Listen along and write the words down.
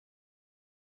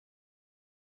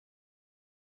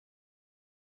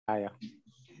Haya.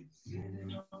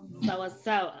 Sawa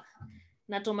sawa.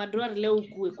 Na Tomadwar leo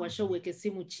ukue kwa show weke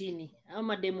simu chini.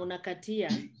 Ama demo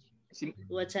nakatia.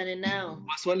 Uachane nao.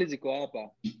 Maswali ziko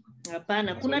hapa.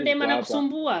 Hapana, kuna demo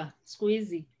anakusumbua siku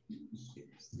hizi.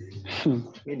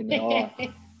 Mimi nimeoa.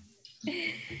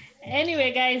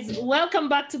 Anyway, guys, welcome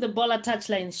back to the Baller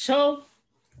Touchline show.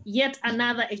 Yet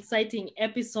another exciting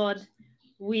episode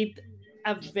with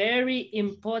a very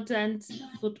important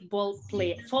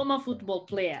former football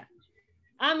player.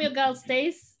 I'm your girl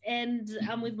Stace, and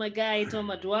I'm with my guy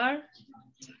Tomadwar.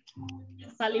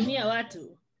 Salimia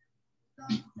watu.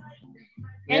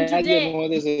 And today,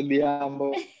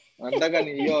 Odhiambo. Nataka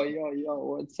ni yo,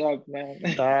 what's up man?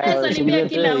 Salimia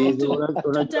kila mtu.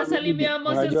 Tutasalimia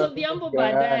Moses Odhiambo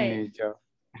baadaye.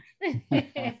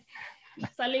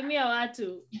 Salimia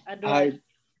watu. Hi.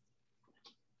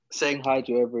 Saying hi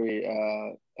to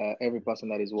every person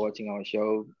that is watching our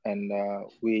show, and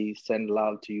we send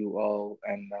love to you all,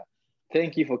 and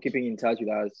thank you for keeping in touch with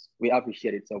us. We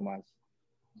appreciate it so much.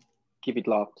 Keep it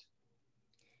locked.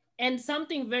 And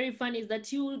something very funny is that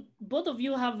both of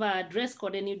you have a dress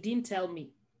code and you didn't tell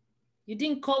me. You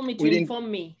didn't call me to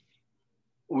inform me.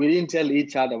 We didn't tell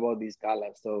each other about these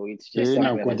colors, so it's just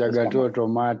kujaga tu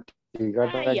automatic.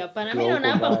 Hapana, mimi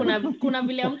naona hapa kuna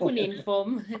vile amkuni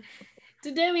inform.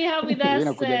 Today we have with us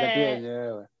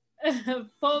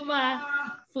former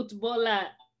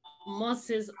footballer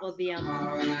Moses Odhiambo.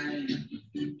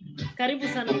 Karibu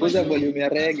sana kwa show. Volume ya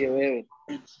reggae wewe.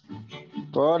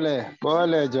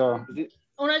 Pole jo.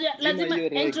 Unajua lazima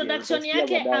introduction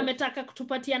yake ametaka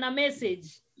kutupatia na message.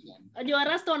 Unajua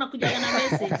Rasta wanakuja na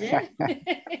message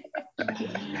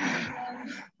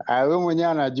Wewe mwenyewe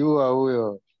anajua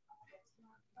huyo.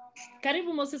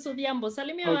 Karibu Moses Odhiambo,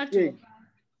 salimia watu.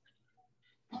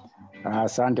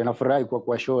 Asante, nafurahi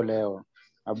kwa show leo.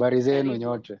 Habari zenu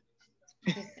nyote?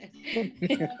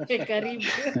 Karibu.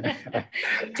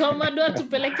 Tomadwar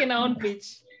tupeleke na on pitch.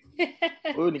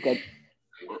 Huyu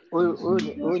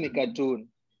ni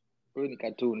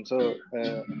cartoon. So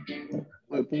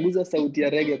punguza sauti ya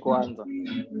reggae kwanza.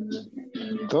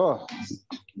 To.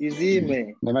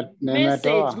 Izime.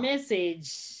 Message.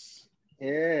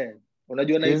 Yeah.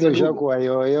 Unajua na hizo shakuwa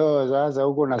yoyo sasa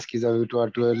huko nasikiza vitu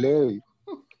watuelewi.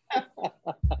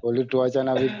 Ulituacha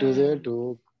na vitu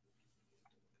zetu.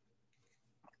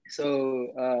 So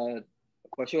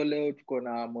kwa show leo tuko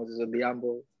na Moses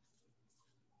Odhiambo.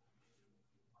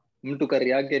 Mtu kari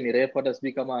yake ni refu, hata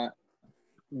sijui kama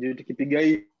tukipiga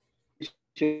hii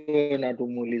show na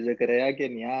tumuulize kari yake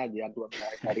ni aje, atuambie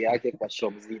kari yake kwa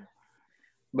show mzima.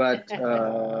 But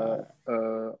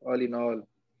all in all,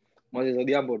 Moses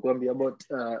Odhiambo,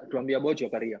 tuambie about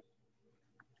your career.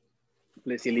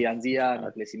 Place ilianzia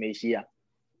na place imeishia.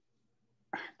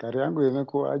 Career yangu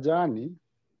imekuwa jani.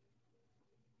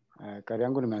 Career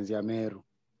yangu nimeanzia Meru.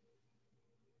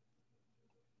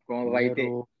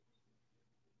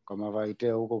 Kama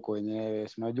vaite huko kwenye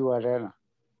unajua tena.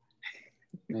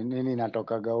 Nini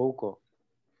natokaga huko.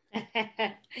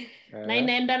 Na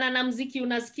inaendana na muziki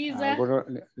unasikiza?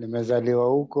 Nimezaliwa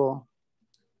huko.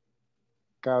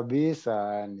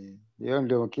 Kabisa yani. Hiyo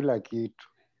ndio kila kitu.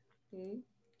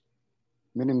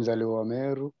 Mimi ni mzaliwa wa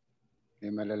Meru.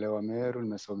 Nimelelewa Meru,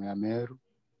 nimesomea Meru.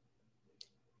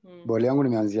 Boli yangu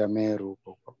nimeanzia Meru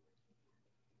huko.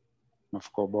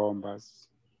 Mafuko Bombers.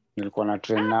 Nilikuwa na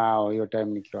train nao hiyo time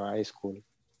nikiwa high school.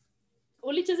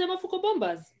 Ulichezea Mafuko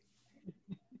Bombers?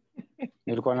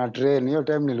 Nilikuwa na train hiyo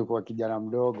time, nilikuwa kijana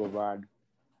mdogo bado.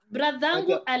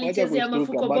 Bradhangu alichezea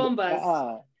Mafuko Bombers.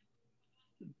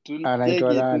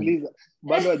 Anaitwa nani?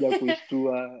 Bado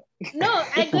hajakushtua. No,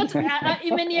 I got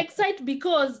even excited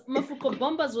because Mafuko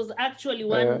Bombers was actually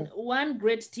one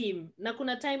great team. Na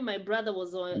kuna time my brother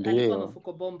was alikuwa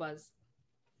Mafuko Bombers.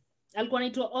 Alikuwa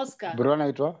anaitwa Oscar. Bro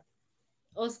anaitwa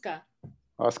Oscar.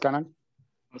 Oscar nani?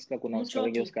 Oscar kuna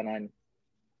Oscar nani?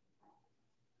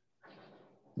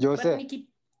 Jose. But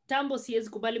kitambo siwezi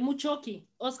kubali Muchoki,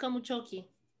 Oscar Muchoki.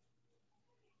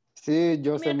 Si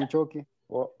Jose Muchoki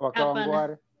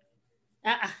wakawangware.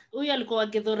 Huyu alikuwa wa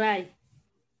Githurai.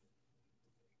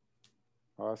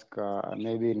 Oscar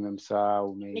maybe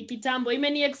nimemsahau maybe. Ni kitambo,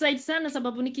 imeni excite sana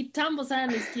sababu ni kitambo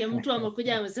sana nisikie mtu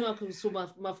amekuja amesema kuhusu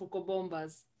Mafuko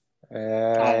Bombers.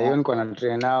 Hiyo niko na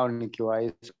train nao nikiwa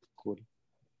high school.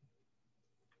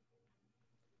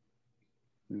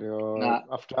 Ndio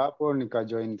after hapo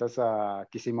nikajoin sasa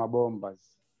Kisima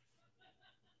Bombers.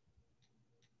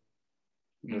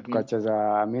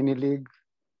 Tukacheza mini league.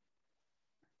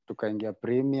 Tukaingia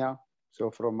Premier.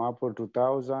 So from hapo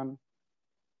 2000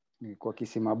 nilikuwa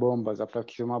Kisima Bombers. After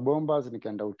Kisima Bombers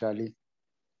nikaenda utalii.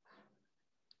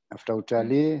 After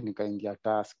utalii nikaingia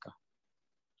Tusker.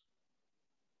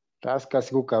 Tusker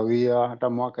sikukawia, hata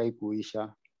mwaka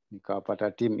ikuisha.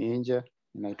 Nikapata team nje,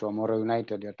 inaitwa Moro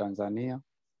United ya Tanzania.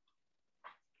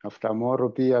 After Moro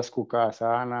pia sikukaa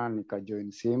sana,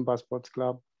 nikajoin Simba Sports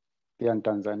Club pia in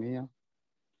Tanzania.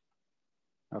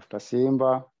 After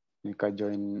Simba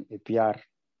nikajoin APR.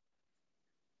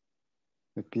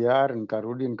 APR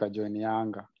nikarudi nikajoin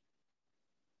Yanga.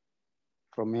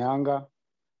 From Yanga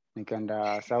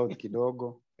nikaenda South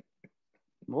kidogo.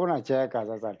 Mbona cheka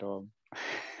sasa Tom?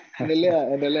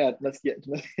 Endelea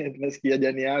tunasikia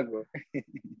jani yako.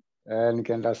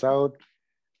 Nikaenda South,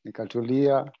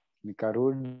 nikatulia,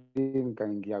 nikarudi,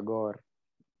 nikaingia Gor.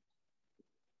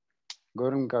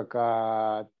 Gor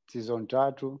nikakaa season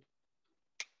 3.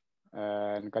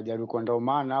 Nikajaribu kwenda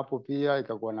Oman hapo pia,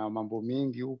 ikakuwa na mambo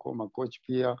mingi huko, makocha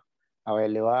pia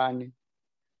hawaelewani.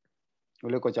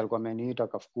 Ule kocha alikuwa ameniita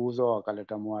akafukuzwa,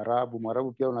 akaleta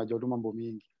Mwarabu pia unajua tu mambo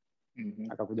mingi.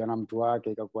 Akakuja na mtu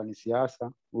wake, ikakuwa ni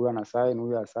siasa, huyu ana sign,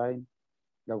 huyu asign.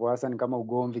 Ikakuwa sasa ni kama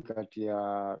ugomvi kati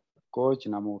ya coach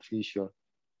na official.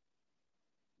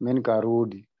 Mimi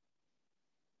nikarudi.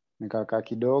 Nikakaa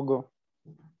kidogo,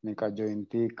 nikajoin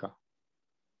Thika.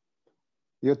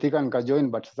 Hiyo Thika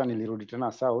nikajoin, but sasa nilirudi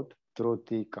tena South through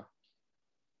Thika.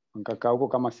 Nikakaa huko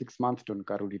kama 6 months tu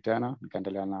nikarudi tena,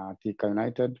 nikaendelea na Thika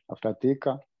United. After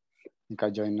Thika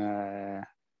nikajoin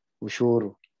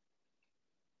Ushuru.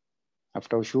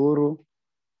 After Ushuru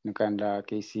nikaenda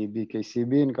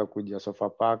KCB nikakuja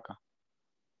Sofapaka.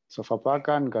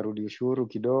 Sofapaka nikarudi Ushuru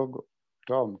kidogo.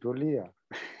 Tom, tulia.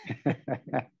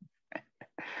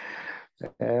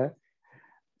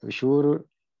 Ushuru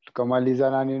tukamaliza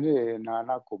na nini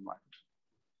na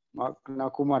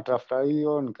Nakumatt after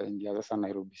hiyo nikaingia sasa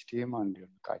Nairobi Stima, ndio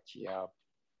nikaachia hapo.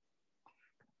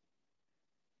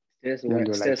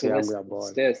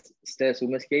 Stress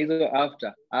umesikia hizo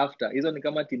after hizo ni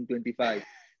kama team 25.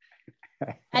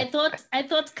 I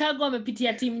thought Kago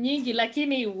amepitia team nyingi,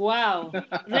 lakini wow,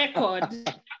 record.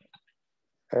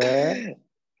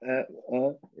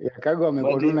 Ya Kago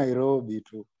amekuwa Nairobi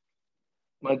tu.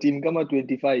 Team kama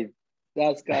 25.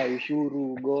 Tusker,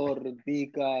 Ushuru, Gor,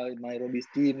 Thika, Nairobi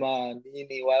Stima,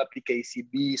 nini wapi,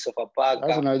 KCB, Sofapaka.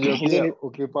 Sasa unajua pia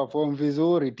ukiperform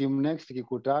vizuri team next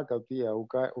kikutaka pia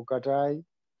ukatai.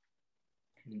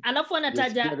 Alafu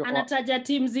anataja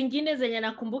team zingine zenye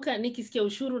nakumbuka nikisikia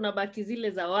Ushuru na baki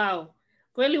zile za wao.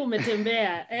 Kweli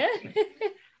umetembea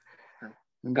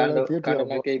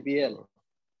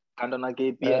Kando na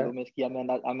KPL umesikia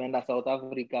ameenda South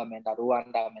Africa, ameenda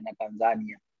Rwanda, ameenda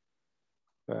Tanzania.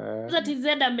 Sasa TZ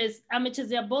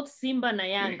amechezea both Simba na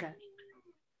Yanga.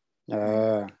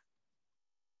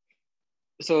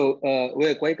 So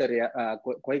wewe kwa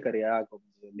career yako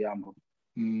Odhiambo.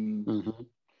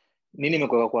 Nini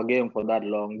imekuwa kwa game for that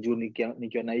long? Juu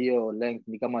nikiona hiyo length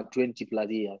ni kama 20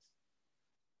 plus years.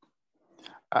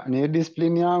 Ni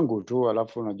discipline yangu tu,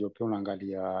 alafu unajua pia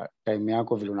unaangalia time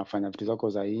yako vile unafanya vitu zako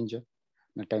za nje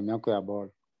na time yako ya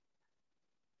ball.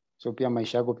 So pia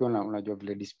maisha yako pia unajua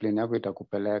vile discipline yako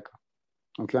itakupeleka.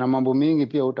 Ukiona mambo mingi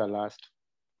pia utalast.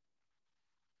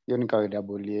 Hiyo ni kawaida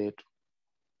boli yetu.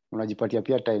 Unajipatia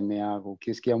pia time yako.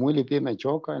 Ukisikia mwili pia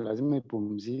imechoka, lazima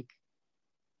ipumzike.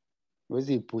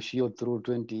 Huwezi push hiyo through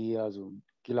 20 years.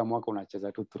 Kila mwaka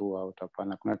unacheza tu throughout,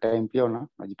 hapana. Kuna time pia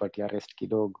unajipatia rest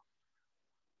kidogo.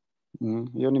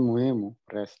 Hiyo ni muhimu,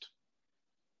 rest.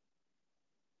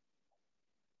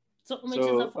 So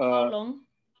umecheza for how long?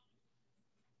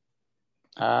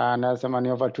 Nasema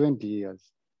ni over 20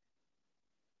 years.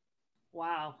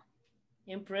 Wow.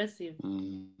 Impressive.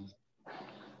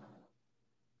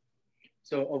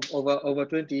 So over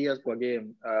 20 years kwa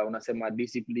game, unasema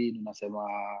discipline, unasema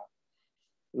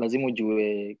lazima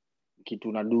ujue kitu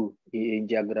unadu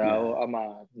nje ya grao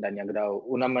ama ndani ya grao.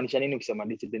 Unamaanisha nini ukisema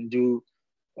discipline? Juu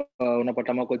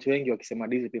unapata makocha wengi wakisema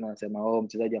discipline wanasema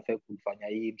mchezaji afai kufanya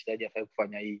hii, mchezaji afai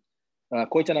kufanya hii.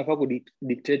 Coach anafaa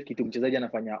kudictate kitu mchezaji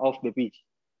anafanya off the pitch.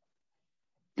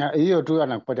 Hiyo tu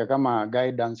anakupatia kama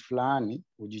guidance fulani,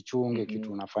 ujichunge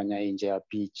kitu unafanya nje ya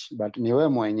pitch. But ni wewe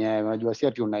mwenyewe, unajua si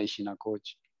ati unaishi na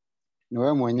coach. Ni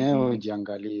wewe mwenyewe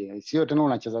ujiangalie. Sio tena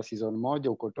unacheza season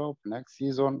moja uko top, next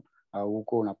season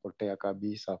huko unapotea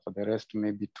kabisa for the rest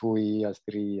maybe 2 years,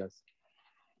 3 years.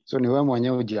 So ni wewe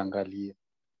mwenyewe ujiangalie.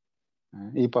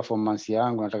 Hii performance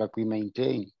yangu nataka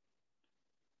kuimaintain.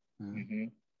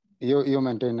 Hiyo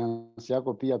maintenance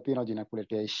yako pia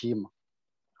inakuletea heshima.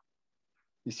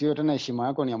 Isiyo tena heshima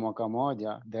yako ni ya mwaka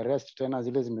moja, the rest tena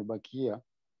zile zimebakia,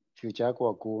 future yako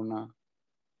hakuna.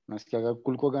 Nasikia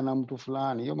kulikuwa na mtu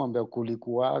fulani, hiyo mambo ya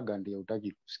kulikuaga ndio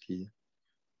hutaki kusikia.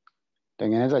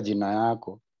 Tengeneza jina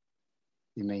yako,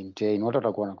 maintain, watu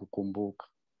watakuwa wanakukumbuka.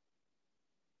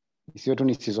 Isiyo tu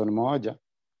ni season moja,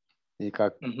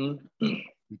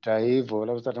 ita hivyo,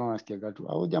 alafu sasa unasikia tu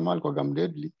au jamaa alikuwa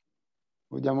gamdeadly.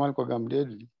 Huyo jamaa alikuwa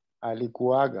gamdeadly.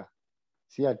 Alikuaga.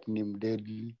 Si ati ni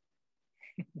mdeadly.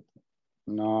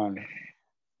 Naona.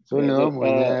 So ni wewe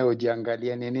mwenyewe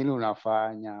ujiangalie ni nini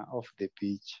unafanya off the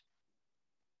pitch.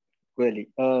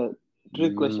 Kweli.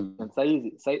 Trick question.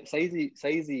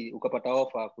 Saizi ukapata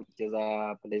offer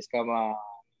kucheza place kama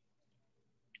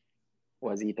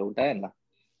Wazito, utaenda?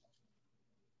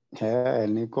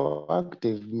 Niko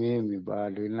active mimi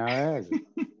bado, inaweza.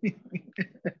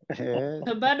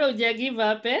 Bado huja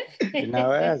give up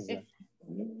Inaweza.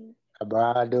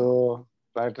 Bado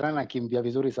nakimbia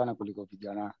vizuri sana kuliko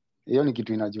vijana. Hiyo ni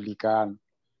kitu inajulikana.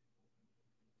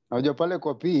 Unajua pale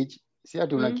kwa pitch si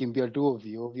ati unakimbia tu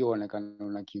ovyo ovyo uonekana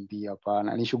unakimbia,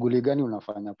 hapana. Ni shughuli gani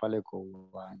unafanya pale kwa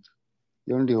uwanja?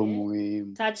 Hiyo ndio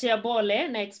muhimu. Touch ya ball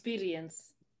na experience.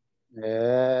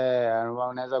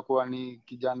 Unaweza kuwa ni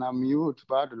kijana mute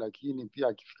bado, lakini pia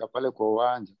akifika pale kwa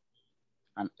uwanja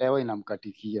hewa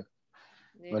inamkatikia.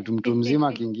 Mtu mzima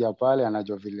akiingia pale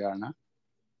anajua vile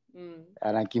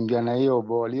anakimbia na hiyo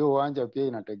ball. Hiyo uwanja pia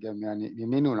inategemea ni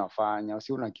nini unafanya,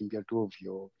 si unakimbia tu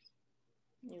ovyo.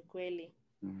 Ni kweli.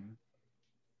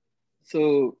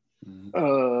 So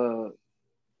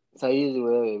saizi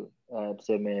wewe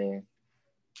tuseme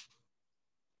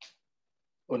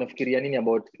unafikiria nini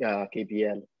about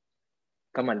KPL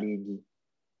kama ligi?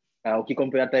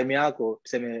 Ukikompare time yako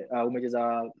tuseme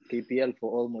umecheza KPL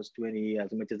for almost 20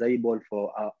 years, umecheza hii ball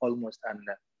for almost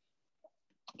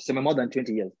tuseme more than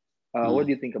 20 years. What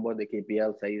do you think about the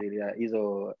KPL saizi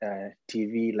hizo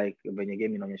TV like venye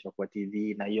game inaonyeshwa kwa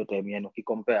TV na hiyo time yenu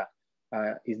ukikompare?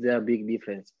 Is there a big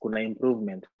difference? Kuna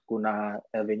improvement? Kuna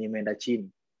venye imeenda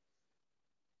chini?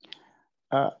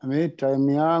 Mimi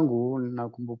time yangu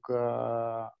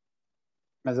nakumbuka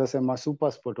naweza sema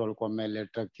SuperSport walikuwa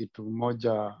wameleta kitu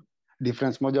moja,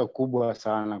 difference moja kubwa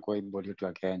sana kwa hii ball yetu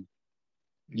ya Kenya.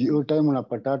 Hiyo time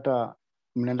unapata hata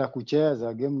mnaenda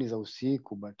kucheza game ni za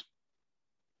usiku, but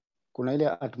kuna ile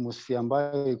atmosphere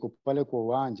ambayo iko pale kwa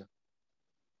uwanja.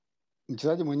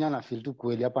 Mchezaji mwenyewe ana feel tu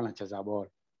kweli hapa anacheza ball.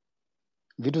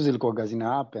 Vitu zilikuwa zina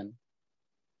happen.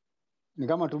 Ni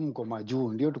kama tu mko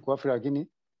majuu, ndio tuko Afrika, lakini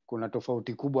kuna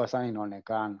tofauti kubwa sana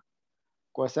inaonekana.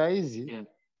 Kwa saizi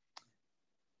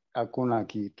hakuna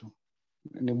kitu.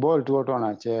 Ni ball tu watu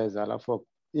wanacheza, alafu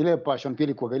ile passion pia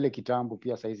ilikuwa ile kitambo,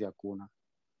 pia saizi hakuna.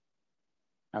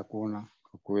 Hakuna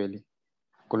kwa kweli.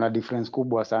 Kuna difference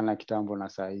kubwa sana kitambo na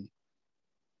saizi.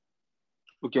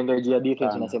 Ukiongea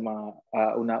difference unasema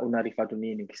una refer to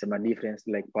nini ukisema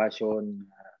difference, like passion,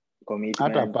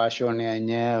 commitment? Hata passion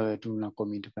yenyewe tu na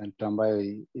commitment ambayo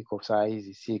iko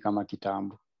saizi si kama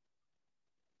kitambo.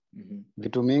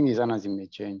 Vitu mingi sana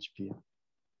zimechange pia.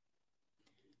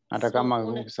 Hata so,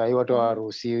 kama sasa watu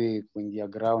hawaruhusiwi kuingia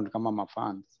ground kama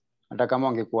mafans. Hata kama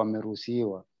wangekuwa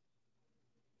wameruhusiwa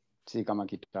si kama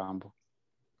kitambo.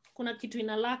 Kuna kitu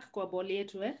ina lack kwa ball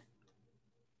yetu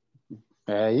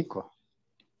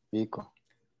Iko.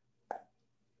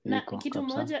 Na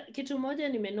kitu moja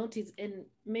nimenotice, and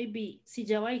maybe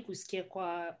sijawahi kusikia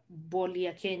kwa ball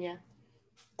ya Kenya.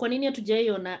 Kwa nini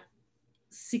hatujaiona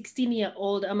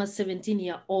 16-year-old ama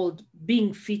 17-year-old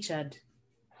being featured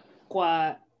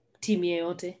kwa timu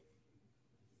yoyote?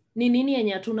 Ni nini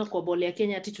yenye hatuna kwa ball ya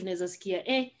Kenya ati tunaweza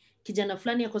sikia kijana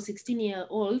fulani yako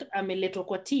 16-year-old ameletwa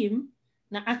kwa team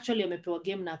na actually amepewa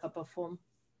game na akaperform?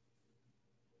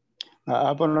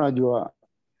 Hapa unajua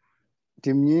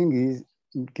timu nyingi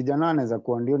kijana anaweza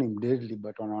kuwa ndio ni deadly,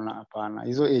 but wanaona hapana,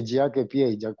 hizo age yake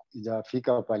pia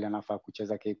ijafika pale anafaa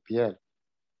kucheza KPL.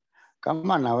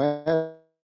 Kama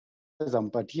anaweza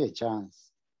mpatie chance,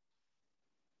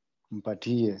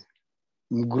 mpatie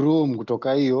mgroom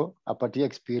kutoka hiyo, apatie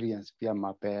experience pia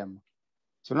mapema.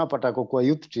 So unapata kwa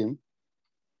youth team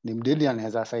ni mdeadly,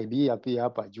 anaweza saidia pia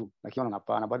hapa juu, lakini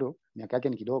hapana, bado miaka yake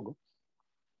ni kidogo.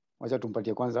 Wacha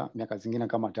tumpatie kwanza miaka zingine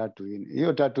kama 3-4.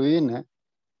 Hiyo 3-4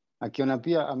 akiona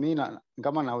pia Amina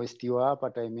kama na westiwa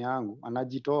hapa time yangu,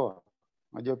 anajitoa.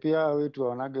 Unajua pia wetu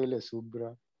wanaga ile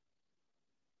subra.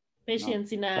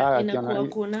 Patience inakuwa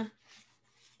kuna.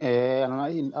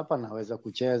 Anaona hapa naweza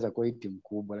kucheza kwa hii timu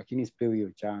kubwa, lakini sipewi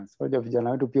hiyo chance. Unajua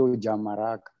vijana wetu pia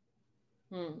hujamaraka.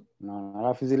 Na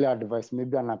alafu zile advice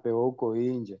maybe anapewa huko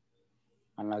nje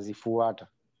anazifuata.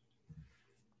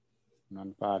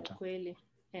 Unanipata? Kweli.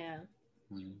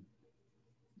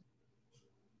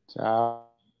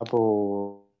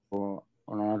 Hapo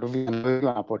unaona tu vijana wengi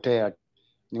wanapotea.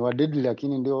 Ni wadedli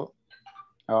lakini ndio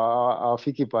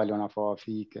hawafiki pale wanafaa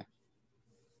wafike.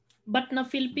 But na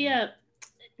feel pia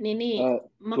nini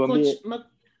makocha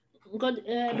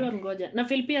ngoja. Na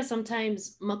feel pia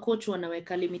sometimes makocha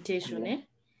wanaweka limitation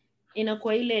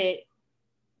inakuwa ile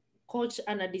coach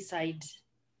ana decide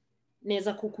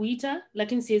naweza kukuita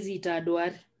lakini siwezi ita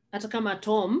Adwari hata kama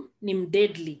Tom ni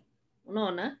mdeadly,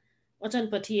 unaona, wacha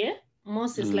nipatie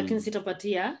Moses lakini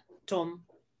sitapatia Tom,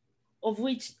 of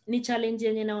which ni challenge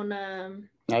yenye naona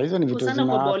na hizo ni vitu sana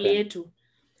kwa ball zina yetu.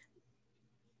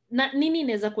 Na nini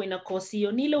inaweza kuwa ina kosi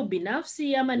hiyo? Ni ile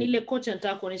ubinafsi ama ni ile coach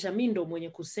anataka kuonesha mimi ndo mwenye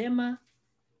kusema?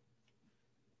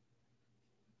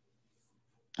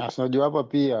 Unajua hapa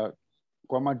pia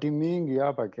kwa matimu mingi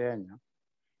hapa Kenya,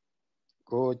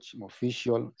 coach,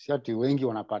 official, si ati wengi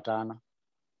wanapatana.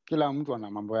 Kila mtu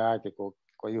ana mambo yake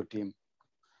kwa hiyo timu.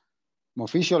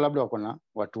 Official labda wako na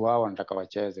watu wao wanataka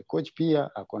wacheze. Coach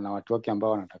pia ako na watu wake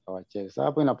ambao wanataka wacheze. Sasa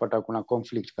hapo inapata kuna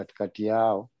conflict katikati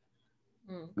yao.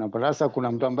 Unapata sasa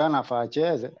kuna mtu ambaye anafaa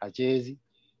acheze.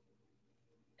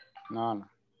 Naona.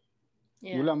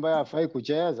 Yeah. Yule ambaye hafai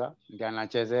kucheza ndiye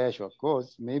anachezeshwa.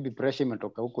 Cause maybe pressure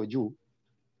imetoka huko juu.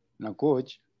 Na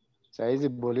coach, saa hizi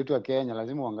ball yetu ya Kenya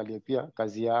lazima uangalie pia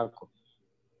kazi yako.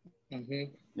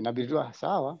 Inabidi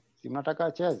sawa, si mnataka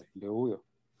acheze ndio huyo.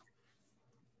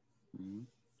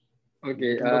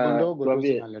 Okay, ndogo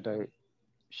tuambie inaleta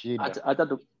shida.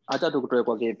 Acha tukutoe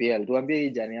kwa KPL. Tuambie hii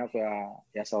jani yako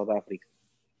ya South Africa.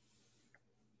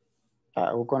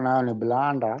 Huko nayo ni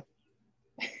blanda.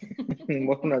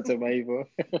 Mbona unasema hivyo?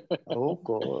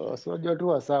 Huko sio tu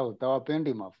wa South,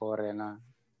 hawapendi maforeigner.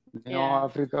 Ni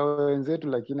Waafrika wenzetu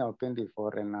lakini hawapendi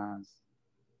foreigners.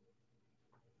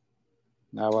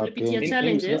 Na wapendi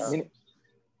challenges.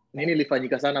 Nini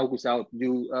ilifanyika sana huku South?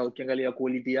 Juu ukiangalia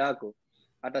quality yako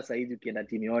hata saizi ukienda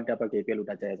timu yote hapa KPL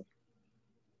utacheza.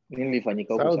 Nini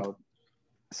ilifanyika huku South?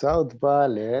 South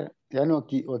pale,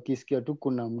 yani wakisikia tu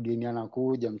kuna mgeni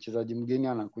anakuja, mchezaji mgeni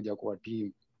anakuja kwa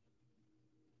timu.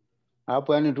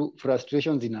 Hapo yani tu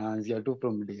frustration zinaanzia tu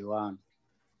from day one.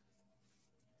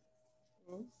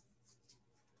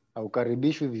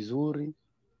 Haukaribishwi vizuri,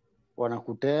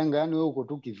 wanakutenga, yani wewe uko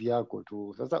tu kivyako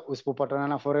tu. Sasa usipopatana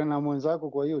na foreigner mwenzako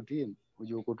kwa hiyo timu,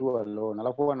 uje uko tu alone.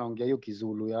 Alafu wanaongea hiyo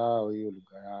Kizulu yao, hiyo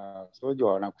lugha yao. So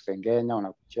jua wanakusengenya,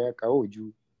 wanakucheka au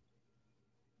juu.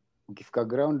 Ukifika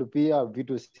ground pia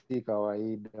vitu si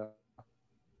kawaida.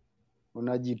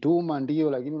 Unajituma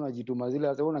ndio, lakini unajituma zile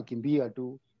sasa unakimbia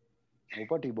tu.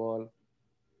 Upati ball.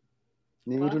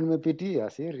 Ni vitu nimepitia,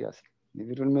 serious. Ni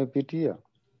vitu nimepitia.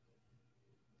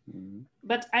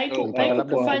 But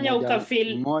haikukufanya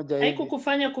ukafeel,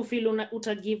 haikukufanya kufeel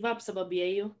uta give up sababu ya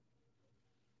hiyo?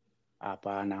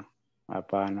 Hapana.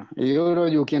 Hiyo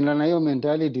ndio ukienda na hiyo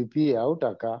mentality pia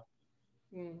hautaka.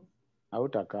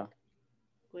 Hautaka.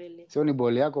 Kweli. Sio ni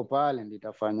ball yako pale ndio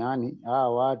itafanyani,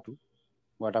 watu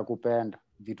watakupenda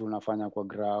vitu unafanya kwa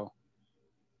ground.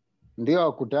 Ndio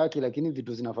wakutaki lakini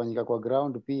vitu zinafanyika kwa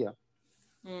ground pia.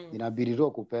 Inabidi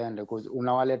tu kupenda because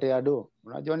unawaletea do.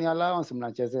 Unajua ni allowance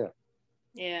mnachezea.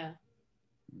 Yeah.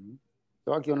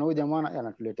 So akiona huyu jamaa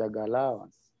anatuletea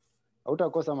allowance.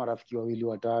 Hautakosa marafiki wawili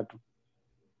watatu.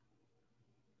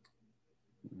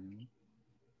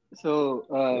 So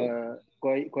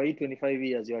kwa hii 25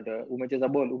 years yote umecheza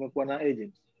ball, umekuwa na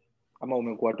agent ama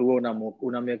umekuwa tu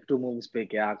una make two moves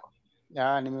peke yako?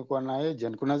 Nimekuwa na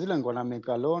agent. Kuna zile nilikuwa na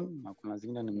make alone na kuna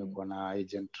zingine nimekuwa na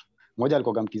agent. Mmoja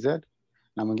alikuwa MTZ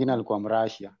na mwingine alikuwa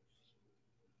Mrashia.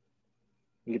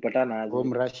 Nilipatana aje?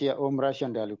 Mrashia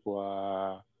ndiye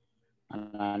alikuwa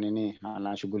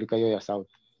anashughulika hiyo ya South.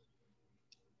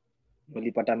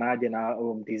 Mlipatana aje na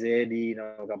MTZ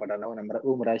na ukapatana na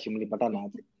Mrashia, mlipatana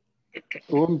aje?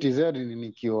 MTZ ni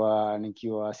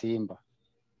nikiwa Simba.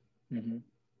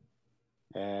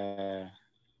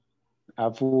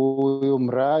 Afu huyo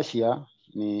Mrashia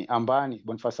ni Ambani,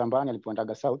 Boniface Ambani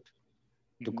alipoendaga South.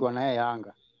 Tukiwa naye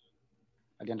Yanga.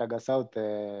 Aliendaga South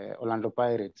Orlando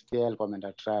Pirates, pia alikuwa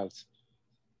ameenda trials.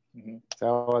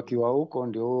 Sasa wakiwa huko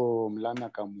ndio Mlami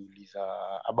akamuuliza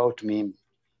about mimi.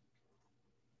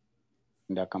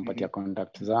 Ndio akampatia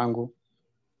contact zangu.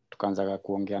 Tukaanza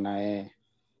kuongea na yeye.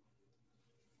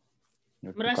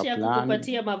 Mrashia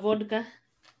kukupatia mavodka?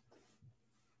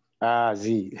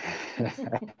 Zi.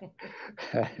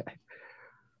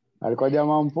 Alikuwa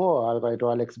jamaa mpoa, alikuwa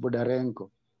anaitwa Alex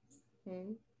Bodarenko.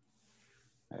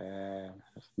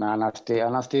 Na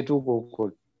anastay tu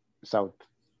huko South.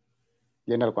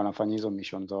 Yeye alikuwa anafanya hizo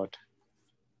mission zote.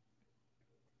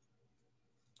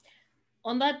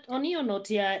 On hiyo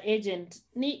note ya agent,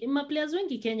 ni maplayers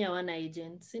wengi Kenya wana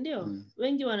agent, si ndio?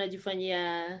 Wengi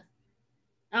wanajifanyia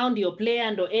au ndio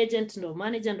player, ndio agent, ndio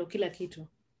manager, ndio kila kitu.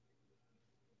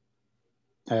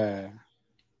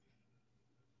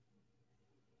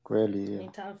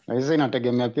 Kweli. Na hizo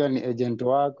inategemea pia ni agent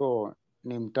wako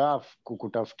ni mtaf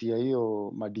kukutafutia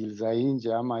hiyo madeal za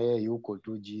nje ama yeye yuko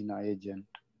tu jina agent.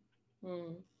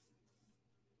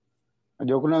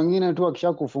 Unajua kuna wengine tu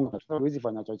akishakufunga huwezi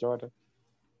fanya chochote.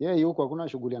 Yeye yuko hakuna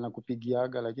shughuli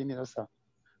anakupigiaga, lakini sasa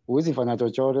huwezi fanya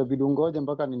chochote, bidi ungoje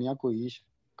mpaka nini yako iishe,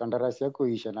 kandarasi yako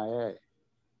iishe na yeye.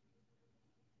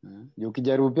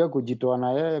 Ukijaribu pia kujitoa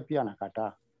na yeye pia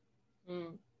anakataa.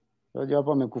 Unajua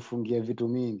hapa amekufungia vitu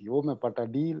mingi. Wewe umepata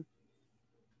deal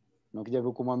na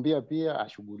ukijaribu kumwambia pia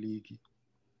ashughuliki.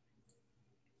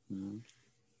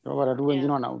 Kwa watu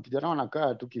wengine vijana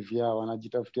wanakaa tu kivyao,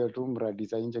 wanajitafutia tu mradi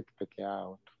za nje peke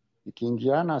yao tu.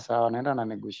 Ikiingiana sawa, anaenda na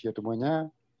negotiate mwenyewe.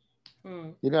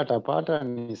 Ile atapata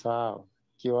ni sawa.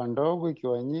 Ikiwa ndogo,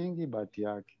 ikiwa nyingi, bahati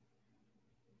yake.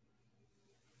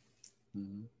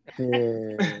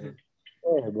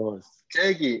 Boss.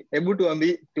 Cheki, hebu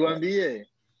tuambie.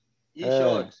 Hii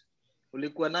shot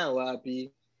ulikuwa nayo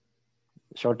wapi?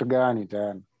 Shot gani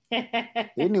tena?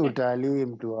 Hii ni utalii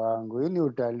mtu wangu, hii ni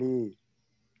utalii.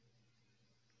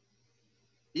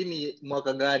 Hii ni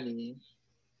mwaka gani?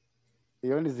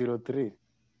 Hiyo ni 03.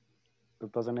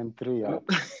 2003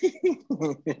 hapo.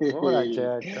 Bora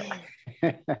cheka.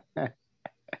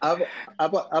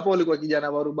 Hapo ulikuwa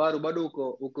kijana barubaru bado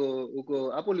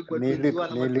uko hapo ulikuwa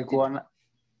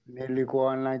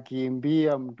nilikuwa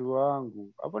nakimbia mtu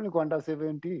wangu. Hapo nilikuwa under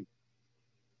 17.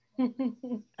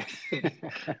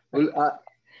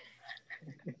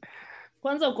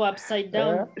 Kwanza uko upside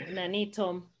down nani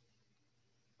Tom?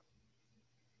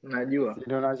 Najua.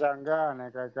 Ndio nashangaa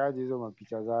na kakaji hizo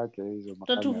mapicha zake hizo.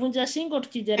 Tutuvunja shingo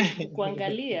tukijaribu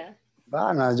kuangalia.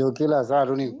 Bana jo kila saa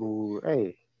tu ni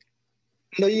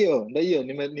Ndio hiyo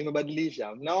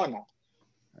nimebadilisha. Mnaona?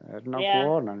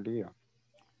 Tunakuona ndio.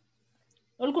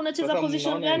 Ulikuwa unacheza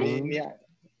position gani?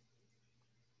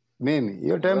 Mimi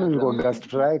hiyo time nilikuwa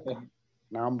striker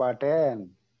number 10.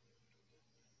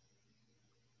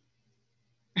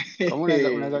 Kama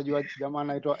unaweza jua jamaa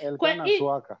anaitwa Elkana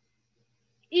Swaka.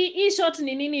 Hii shot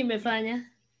ni nini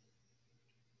imefanya?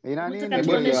 Ina nini?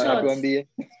 Tuambie.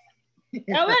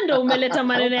 Wewe ndio umeleta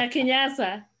maneno ya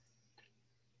Kinyasa.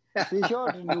 Si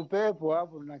shot ni upepo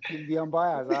hapo, nakimbia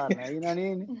mbaya sana. Ina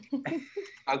nini?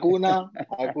 Hakuna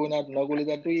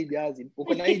tunakuuliza tu hii jazi.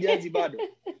 Uko na hii jazi bado?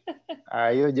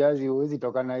 Hiyo jazi huwezi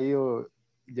toka na hiyo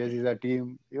jazi za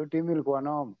timu. Hiyo timu ilikuwa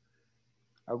noma.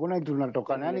 Hakuna kitu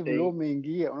tunatokana, yani vile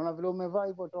umeingia, unaona vile umevaa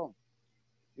hivyo Tom.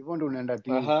 Hivyo ndio unaenda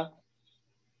timu.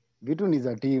 Vitu ni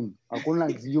za timu. Hakuna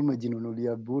sijui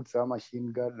umejinunulia boots ama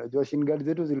shin guard. Unajua shin guard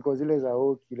zetu zilikuwa zile za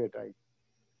kile type.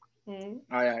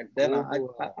 Haya, tena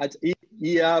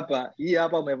hii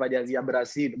hapa umevaa jazi ya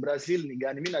Brazil. Brazil ni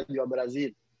gani? Mimi najua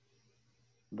Brazil.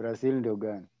 Brazil ndio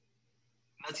gani?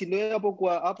 Brazil ndio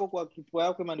hapo kwa kifua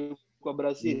yako imeandikwa kwa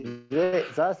Brazil.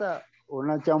 Sasa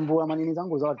unachambua manini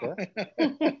zangu zote.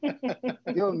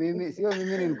 Sio mimi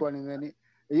nilikuwa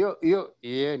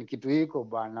hiyo ni kitu hiko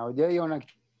bana. Hujaiona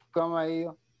kitu kama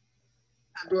hiyo?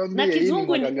 Tuambie hii ni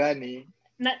mwaka gani?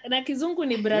 Na kizungu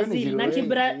ni Brazil,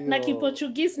 na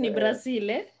Kiportuguese ni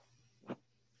Brazil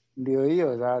Ndio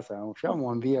hiyo sasa,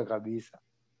 ushamwambia kabisa.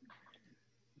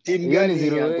 Timu gani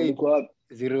ilikuwa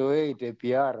 08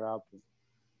 APR hapo.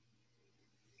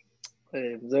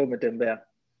 Mzee umetembea.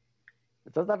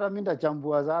 Sasa hata mimi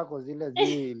ndachambua zako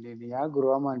zile ni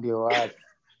agro ama ndio wapi.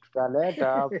 Tutaleta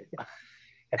hapo.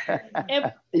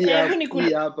 Hii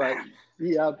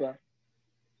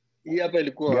hapa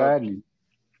ilikuwa gani?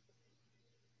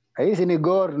 Hii ni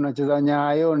Gor tunacheza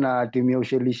Nyayo na timu ya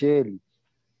Ushelisheli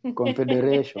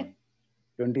Confederation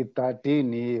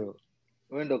 2013 hiyo.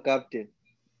 Wewe ndo captain.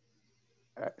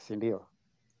 Si ndio?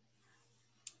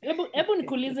 Hebu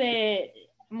nikuulize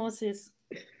Moses.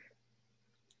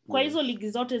 Kwa hizo ligi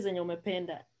zote zenye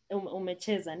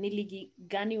umecheza, ni ligi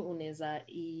gani unaweza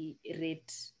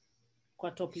rate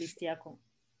kwa top list yako?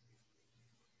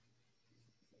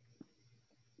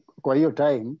 Kwa hiyo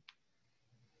time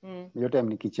hiyo time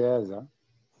nikicheza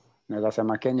naweza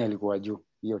sema Kenya ilikuwa juu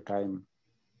hiyo time.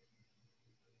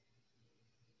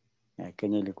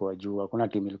 Kenya ilikuwa juu, hakuna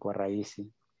timu ilikuwa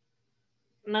rahisi.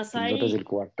 Na sasa zote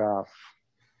zilikuwa tough.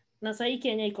 Na sasa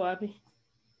Kenya iko wapi?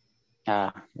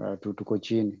 Tuko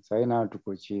chini. Sasa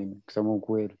tuko chini kusema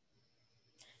ukweli.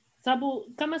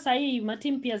 Sababu kama sasa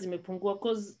matimu pia zimepungua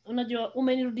cause unajua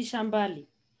umenirudisha mbali.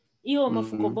 Hiyo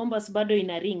mafuko bombas bado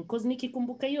ina ring cause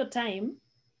nikikumbuka hiyo time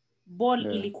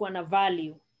ball ilikuwa na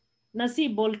value. Na si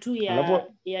ball tu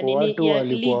ya nini watu ya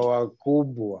walikuwa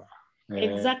wakubwa.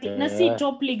 Exactly. Na si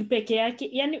top league peke yake.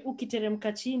 Yaani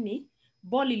ukiteremka chini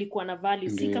ball ilikuwa na value.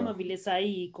 Si kama vile saa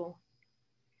hii iko.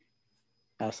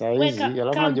 Sasa hizi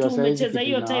alafu unajua sasa umecheza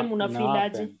hiyo time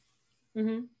unafilaje?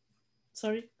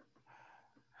 Sorry.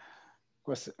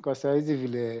 Kwa sasa hizi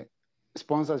vile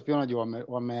sponsors pia unajua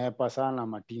wamehepa sana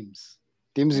ma teams.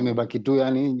 Teams zimebaki tu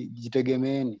yani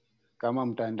jitegemeeni. kama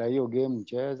mtaenda hiyo game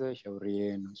mcheze, shauri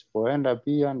yenu. Usipoenda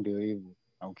pia ndio hivyo.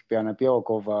 Na ukipeana pia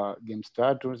wakova games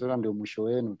 3 sasa ndio mwisho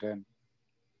wenu tena.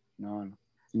 Unaona?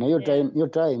 Na hiyo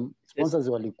time sponsors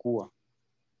walikuwa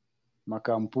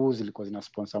makampuni zilikuwa zina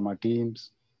sponsor ma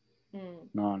teams.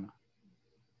 Unaona?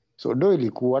 So do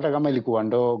ilikuwa hata kama ilikuwa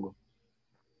ndogo.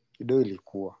 Do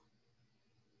ilikuwa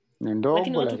ni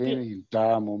ndogo lakini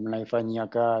tamu, mnaifanyia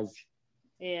kazi.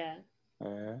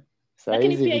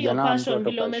 Lakini pia hiyo passion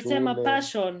vile umesema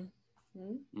passion.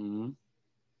 Hakuna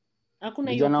hiyo passion.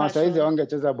 Vijana wa saizi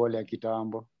hawangecheza boli ya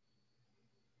kitambo.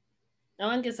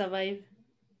 Hawange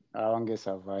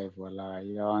survive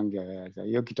wallahi, hawangeweza.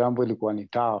 Hiyo kitambo ilikuwa ni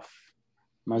tough.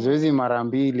 Mazoezi mara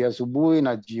 2 asubuhi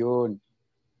na jioni.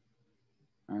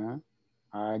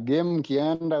 Game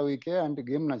kienda weekend,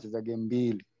 game nacheza game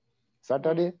 2.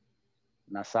 Saturday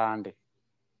na Sunday.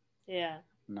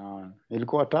 Naona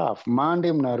ilikuwa tough.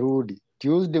 Monday mnarudi,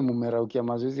 Tuesday mmeraukia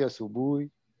mazoezi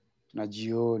asubuhi na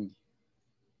jioni.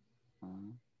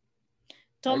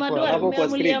 Toma dua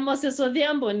umeamulia Moses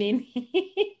Odhiambo nini?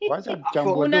 Wacha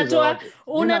kuchambua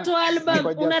unatoa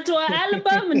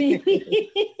album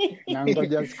nini? Na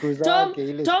ngoja siku zake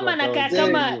ile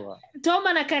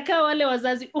Toma na kaka wale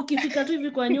wazazi ukifika tu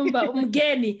hivi kwa nyumba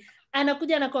mgeni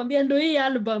anakuja anakuambia ndio hii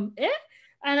album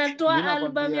anatoa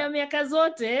album ya miaka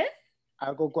zote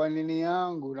ako kwa nini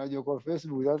yangu unajua kwa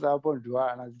Facebook sasa hapo ndio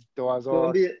anazitoa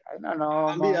zote.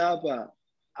 Ambia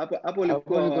hapo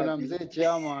ulikuwa niko na mzee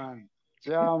chairman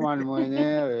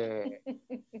mwenyewe.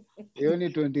 Hiyo ni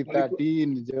 2013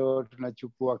 ndio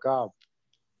tunachukua cup.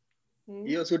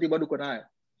 Hiyo suti bado uko nayo?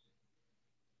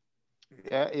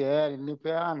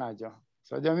 Nilipeana jo.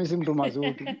 Sasa mimi si mtu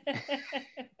mazuti.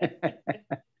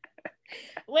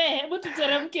 Hebu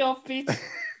tuteremke off pitch.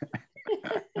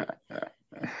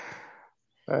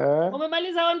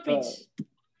 Umemaliza on pitch?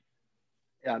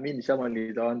 Mimi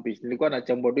nishamaliza on pitch. Nilikuwa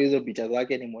nachambua hizo picha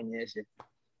zake nimuonyeshe.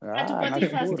 Atupatie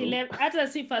first 11, hata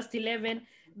si first 11,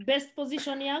 best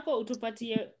position yako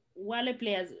utupatie wale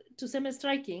players, tuseme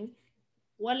striking,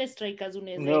 wale strikers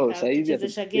unaweza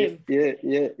kuchezesha game.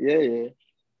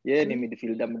 Ni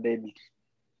midfielder mdead.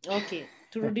 Okay,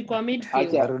 turudi kwa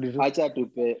midfield. Acha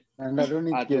tupe.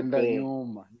 Ndarudi kienda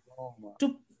nyuma.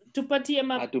 Tupatie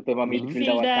atupe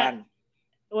midfielder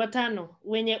watano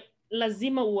wenye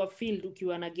lazima uwafield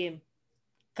ukiwa na game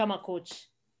kama coach.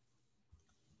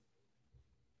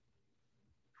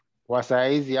 Wa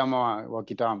saizi ama wa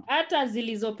kitambo? Hata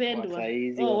zilizopendwa.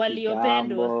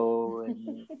 Waliopendwa.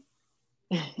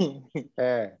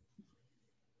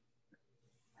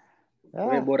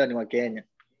 Wewe bora ni wa Kenya.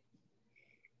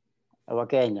 Wa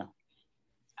Kenya.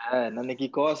 Na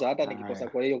nikikosa hata nikikosa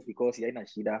kwa hiyo kikosi haina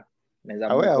shida.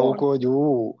 Naweza wewe huko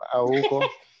juu au huko.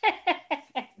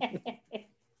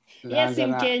 Yes,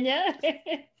 in Kenya.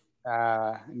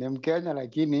 Ni Mkenya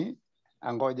lakini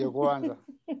angoje kwanza.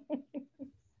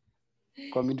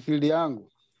 Kwa midfield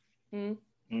yangu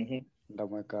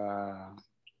ndamweka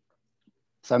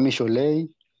Sami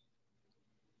Sholei,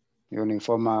 hiyo ni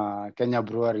former Kenya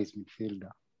Breweries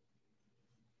midfielder.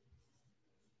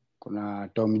 Kuna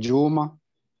Tom Juma,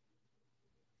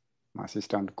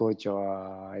 assistant coach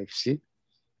wa FC.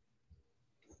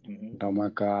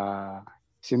 Ndamweka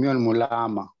Simeon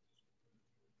Mulama,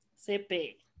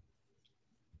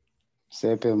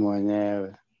 Sepe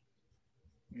mwenyewe.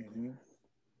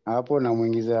 Hapo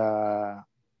namuingiza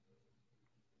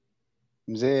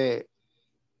mzee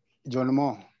John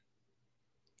Mo.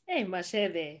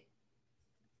 Mashede.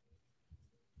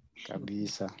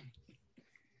 Kabisa.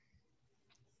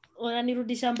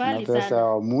 Unanirudisha mbali sana. Na pesa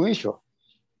wa mwisho.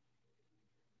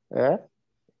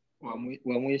 Wa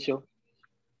mwisho.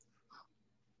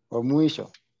 Wa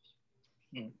mwisho.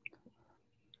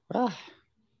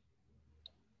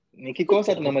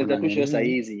 Nikikosa tunamaliza tu show saa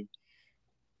hizi.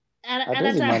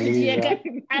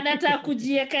 Anataka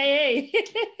kujieka yeye.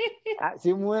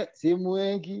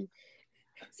 Simueki.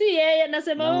 Si yeye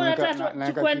nasema wewe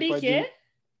unataka tukuandike.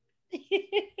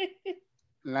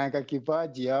 Na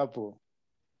kipaji hapo.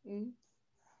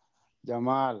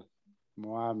 Jamal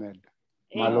Mohamed.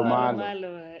 Malo.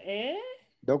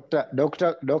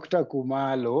 Dr.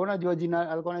 Kumalo. Unajua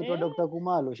jina alikuwa anaitwa Dr.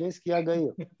 Kumalo. Shesikiaga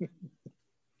hiyo?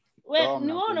 Wewe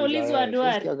ni wewe unaulizwa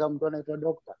Duarte. Shesikiaga mtu anaitwa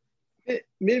Dr.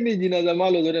 Mimi jina za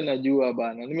Malo zote najua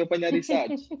bana. Nimefanya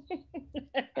research.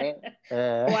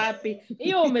 Wapi?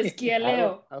 Hiyo umesikia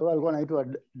leo. Alikuwa anaitwa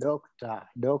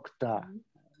Dr.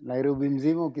 Nairobi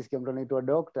mzima ukisikia mtu anaitwa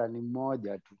Dr. ni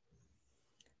mmoja tu.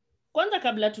 Kwanza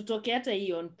kabla tutoke hata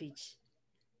hii on pitch.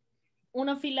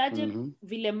 Unafilaje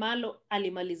vile Malo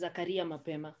alimaliza career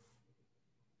mapema?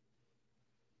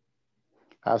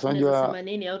 Unajua sema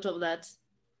nini out of that?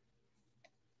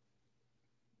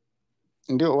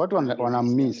 ndio watu wana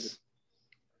miss.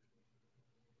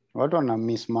 Watu wana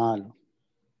miss malo.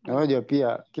 Unajua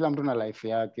pia kila mtu na life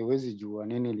yake, huwezi jua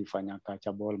nini ilifanya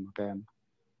kacha ball mapema.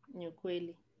 Ni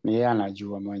kweli. Ni yeye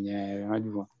anajua mwenyewe,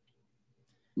 unajua.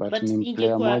 But ni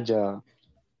player moja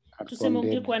tuseme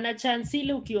ungekuwa na chance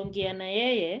ile ukiongea na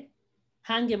yeye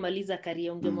hangemaliza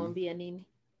career, ungemwambia nini?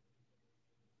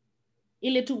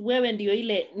 Ile tu wewe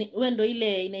ndio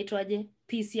ile inaitwaje,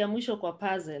 piece ya mwisho kwa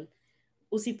puzzle.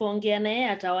 Usipoongea na yeye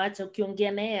atawacha,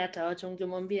 ukiongea na yeye atawacha,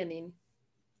 ungemwambia nini?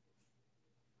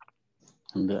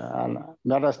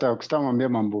 Mbona sitamwambia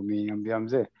mambo mingi, ambia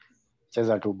mzee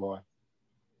cheza tu ball.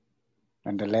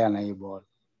 Endelea na hii ball.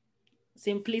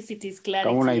 Simplicity is clarity.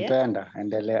 Kama unaipenda,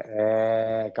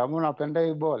 endelea. Kama unapenda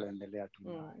hii ball, endelea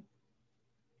tu.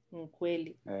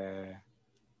 Kweli.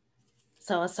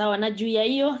 Sawa na juu ya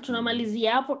hiyo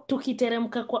tunamalizia hapo,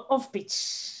 tukiteremka kwa off pitch.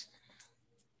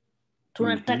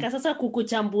 Tunataka sasa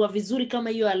kukuchambua vizuri kama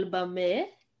hiyo album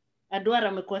Adwara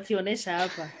amekuwa akionyesha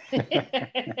hapa.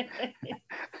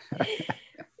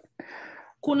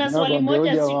 Kuna swali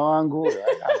moja wangu.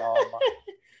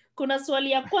 Kuna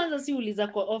swali ya kwanza si uliza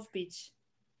kwa off pitch.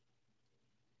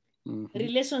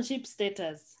 Relationship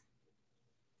status.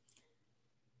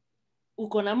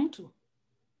 Uko na mtu?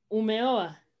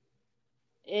 Umeoa?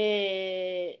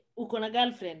 Uko na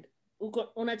girlfriend?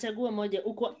 Unachagua moja.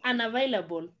 Uko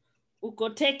unavailable? Uko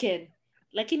taken?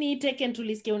 Lakini hii taken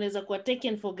tulisikia unaweza kuwa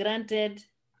taken for granted.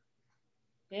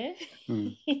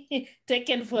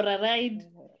 Taken for a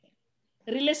ride.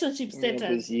 Relationship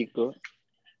status.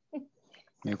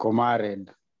 Niko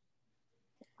married.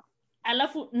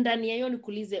 Alafu ndani ya hiyo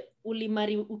nikuulize,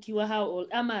 ulimari ukiwa how old?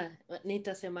 Ama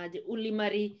nitasemaje,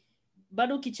 ulimari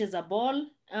bado ukicheza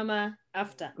ball ama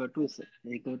after?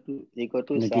 Iko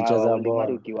tu sawa.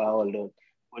 Ulimari ukiwa how old?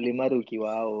 Ulimari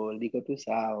ukiwa how old? Iko tu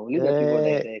sawa. Uliza kibo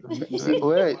direct.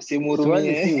 Wewe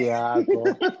simurumie si yako.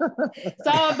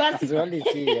 Sawa basi. Swali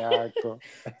si yako.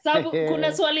 Sababu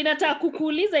kuna swali nataka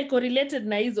kukuuliza iko related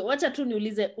na hizo. Wacha tu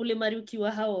niulize, ulimari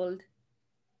ukiwa how old?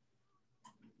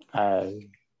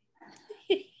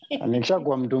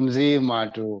 Nikishakuwa mtu mzima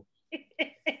tu.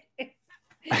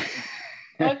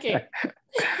 Okay.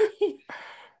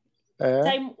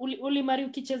 Time ulimari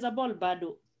ukicheza ball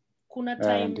bado. Kuna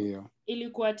time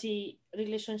ilikuwa ati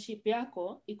relationship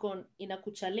yako ina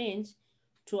kuchallenge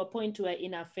to a point where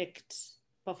ina affect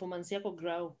performance yako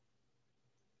grow.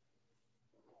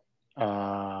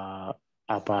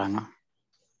 Hapana.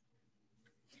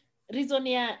 Reason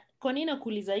ya kwa nini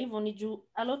nakuuliza hivyo ni juu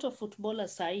a lot of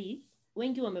footballers sahi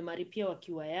wengi wamemari pia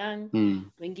wakiwa young.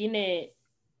 Wengine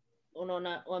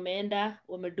unaona wameenda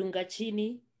wamedunga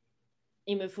chini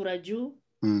imefura juu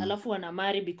alafu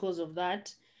wanamari because of that,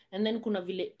 and then kuna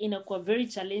vile inakuwa very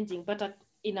challenging but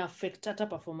ina affect hata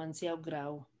performance yao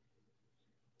grow.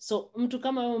 So mtu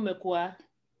kama wewe umekuwa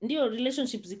ndio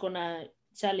relationships ziko na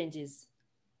challenges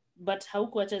but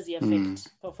haukuacha zi affect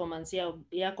performance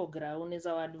yako grow,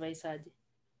 unaweza wa advise aje?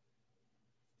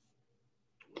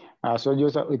 So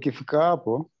Josa, ukifika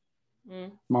hapo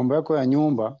mambo yako ya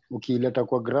nyumba ukiileta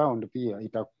kwa ground pia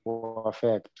itakuwa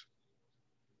affect.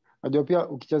 Unajua pia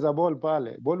ukicheza ball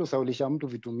pale, ball usaulisha mtu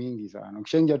vitu mingi sana.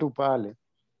 Ukishaingia tu pale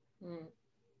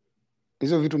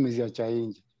hizo vitu mziacha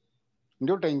nje.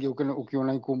 Ndio utaingia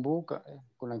ukiona ikumbuka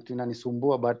kuna kitu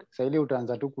inanisumbua, but sasa ile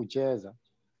utaanza tu kucheza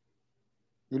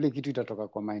ile kitu itatoka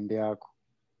kwa mind yako.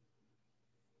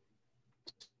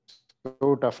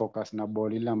 So utafocus na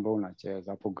ball ile ambayo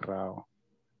unacheza hapo ground.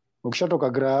 Ukishatoka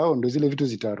ground ndio zile vitu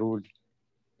zitarudi.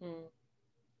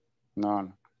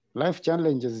 Naona life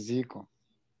challenges ziko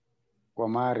kwa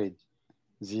marriage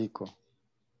ziko.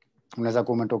 Unaweza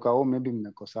kuwa umetoka home maybe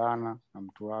mmekosana na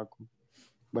mtu wako,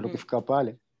 but ukifika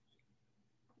pale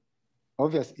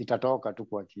obvious itatoka tu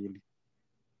kwa akili.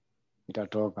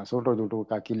 Itatoka. So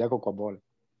utoka akili yako kwa ball.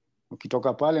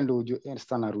 Ukitoka pale ndio ujue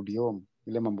sasa narudi home.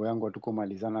 Ile mambo yangu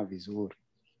hatukumalizana vizuri.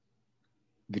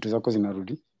 Vitu zako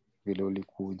zinarudi vile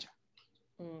ulikuja.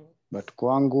 But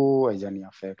kwangu haijani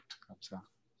affect kabisa.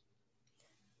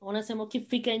 Unasema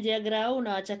ukifika nje ya grao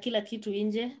unaacha kila kitu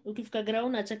nje. Ukifika grao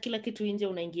unaacha kila kitu nje,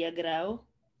 unaingia grao.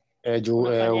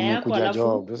 Umekuja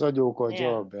job. Sasa juu uko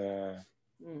job.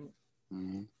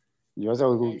 Sasa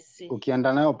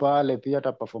ukienda nayo pale pia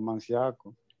hata performance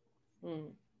yako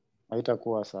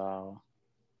haitakuwa sawa.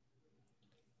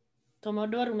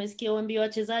 Tomodoro, umesikia waambia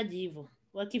wachezaji hivyo.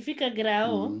 Wakifika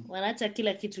grao wanaacha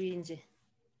kila kitu nje.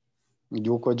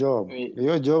 Juu uko job.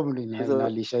 Hiyo job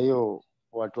inalisha hiyo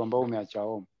watu ambao umeacha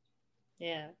home.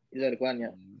 Yeah. Hizo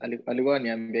alikuwa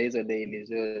niambia hizo daily.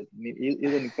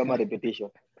 Hizo ni kama repetition.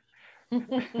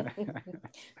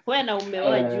 Wewe na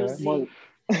umeoa juzi.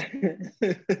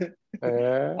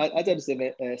 Acha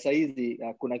tuseme saizi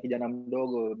kuna kijana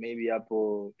mdogo maybe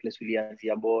hapo place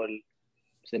ulianzia ball,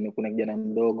 tuseme kuna kijana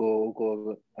mdogo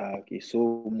huko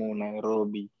Kisumu,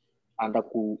 Nairobi, anataka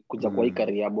kuja kwa hii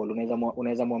career ball,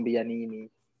 unaweza mwambia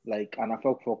nini? Like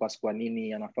anafaa kufocus kwa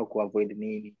nini, anafaa kuavoid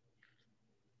nini?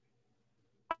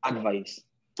 Advice.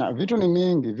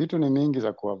 Vitu ni mingi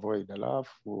za kuavoid.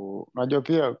 Alafu unajua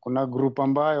pia kuna group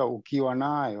ambayo ukiwa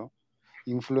nayo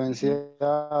influence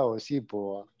yao si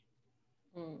poa.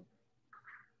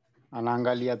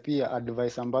 Anaangalia pia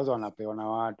advice ambazo anapewa na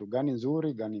watu, gani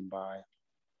nzuri gani mbaya.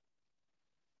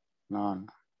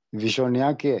 Naona vision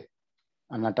yake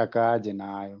anataka aje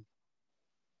nayo.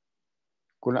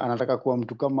 Kuna anataka kuwa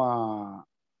mtu kama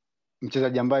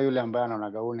mchezaji ambaye yule ambaye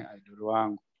anaona gauni idol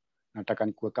wangu, nataka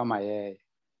nikuwe kama yeye.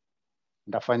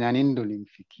 Nitafanya nini ndo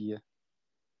nimfikie?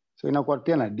 So inakuwa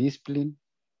pia na discipline,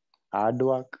 hard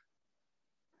work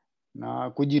na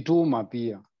kujituma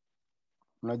pia.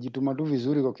 Unajituma tu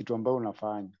vizuri kwa kitu ambacho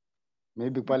unafanya.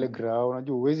 Maybe pale ground,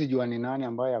 unajua huwezi jua ni nani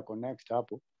ambaye ako next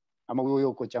hapo, ama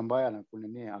huyo coach ambaye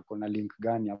anakunenia ako na link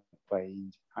gani hapa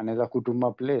nje. Anaweza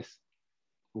kutuma place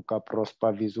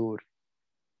ukaprosper vizuri.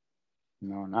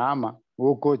 Unaona, ama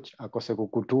huyo coach akose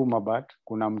kukutuma but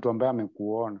kuna mtu ambaye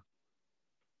amekuona.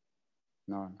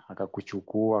 Unaona,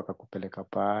 akakuchukua akakupeleka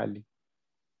pahali.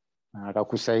 Na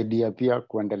akakusaidia pia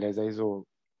kuendeleza hizo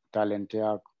talent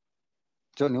yako.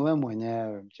 So ni wewe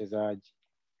mwenyewe mchezaji.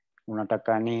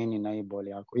 Unataka nini na hii ball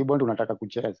yako? Hii ball unataka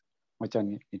kucheza. Acha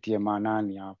nitie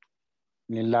maanani hapo.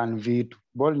 Ni learn vitu.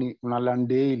 Ball ni una learn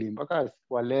daily. Mpaka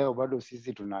kwa leo bado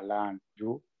sisi tuna learn.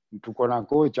 Juu tuko na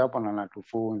coach hapa na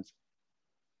anatufunza.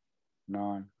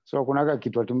 Unaona. So kuna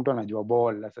kitu ati mtu anajua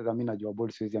ball, sasa mimi najua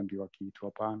ball siwezi ambiwa kitu,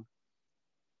 hapana.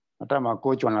 Hata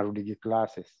makocha wanarudi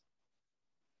classes.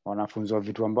 Wanafunzwa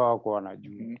vitu ambao wako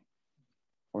wanajua.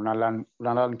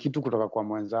 Una kitu kutoka kwa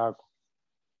mwenzako.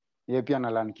 Yeye pia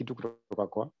ana kitu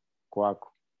kutoka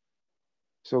kwako.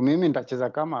 So mimi nitacheza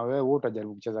kama wewe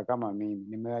utajaribu kucheza kama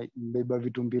mimi. Nimebeba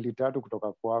vitu 2-3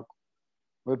 kutoka kwako.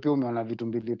 Wewe pia umeona vitu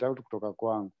 2-3 kutoka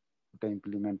kwangu.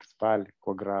 Utaimplement pale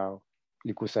kwa ground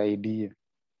ikusaidie.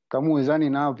 Kama uwezani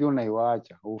nao pia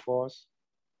unaiacha, uforce.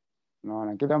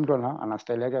 Unaona, kila mtu ana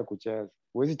style yake ya kucheza.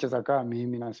 Huwezi cheza kama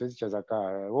mimi na siwezi cheza kama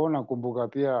wewe. Wewe unakumbuka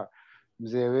pia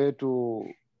mzee wetu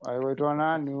aitwa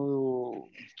nani huyu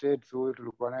States huyu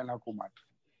tulikuwa naye na Kumata.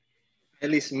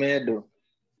 Ellis Medo.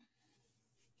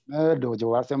 Jo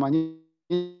wasema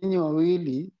nyinyi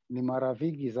wawili ni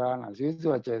marafiki sana. Siwezi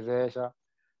wachezesha.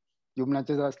 Juu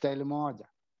mnacheza style moja.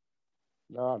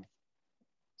 Ndio.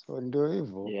 So ndio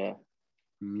hivyo. Yeah.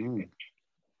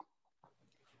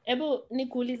 Ebu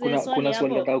nikuulize swali hapo. Kuna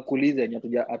swali nataka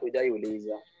kuuliza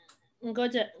hatujaiuliza.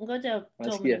 Ngoja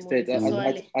Tom niulize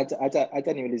swali.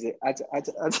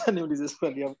 Acha niulize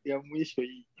swali ya mwisho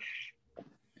hii.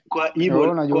 Kwa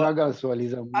hivyo unajuaga swali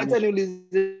za mwisho. Acha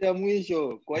niulize ya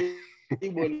mwisho. Kwa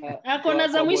hivyo hakuna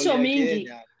za mwisho mingi.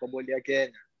 Kwa boli ya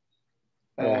Kenya.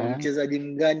 Mchezaji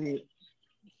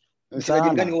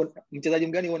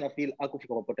mgani una feel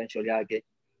akufika kwa potential yake?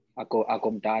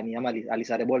 Ako mtaani ama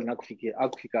alisare ball na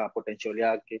akufika potential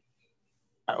yake?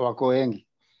 Wako wengi.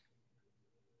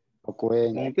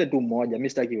 Mpe tu mmoja, mimi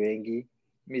sitaki wengi.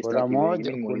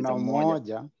 Kuna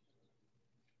mmoja.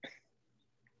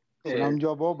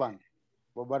 Unamjua Boban?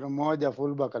 Boban mmoja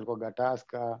fullback alikuwa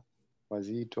Gataska,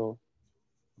 Wazito,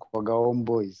 kwa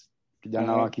Homeboys,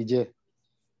 kijana wa Kije.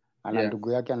 Ana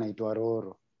ndugu yake anaitwa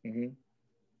Roro.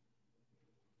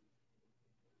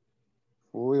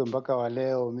 Huyo mpaka wa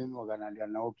leo mimi waganalia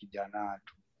nao kijana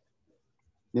tu.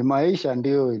 Ni maisha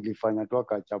ndio ilifanya tu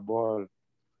akacha ball.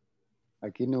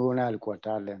 Lakini huyo alikuwa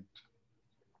talent.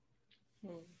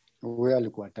 Huyo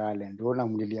alikuwa talent. Huyo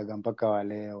namliliaga mpaka wa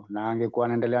leo. Na angekuwa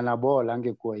anaendelea na ball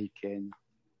angekuwa hii Kenya.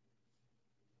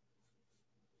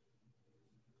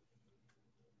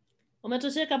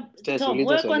 Umetosheka Tom,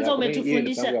 wewe kwanza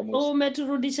umetufundisha,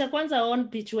 umeturudisha kwanza on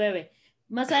pitch wewe.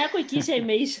 Masaa yako ikiisha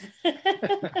imeisha.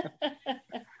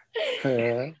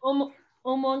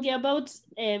 Umeongea about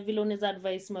vile unaweza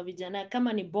advice mavijana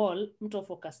kama ni ball, mtu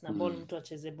focus na ball, mtu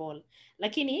acheze ball.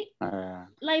 Lakini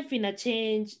life ina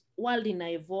change, world ina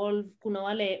evolve. Kuna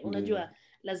wale unajua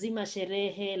lazima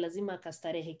sherehe, lazima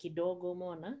kastarehe kidogo,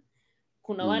 umeona?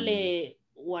 Kuna wale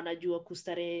wanajua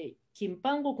kustarehe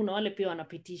kimpango, kuna wale pia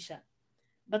wanapitisha.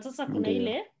 But sasa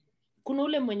kuna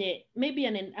ule mwenye maybe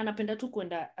anapenda tu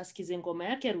kwenda asikize ngoma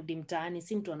yake arudi mtaani,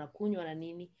 si mtu anakunywa na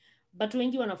nini. But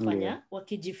wengi wanafanya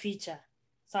wakijificha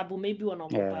sababu maybe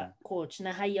wanaogopa coach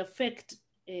na hai affect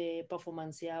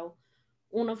performance yao.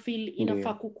 Una feel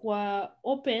inafaa kuwa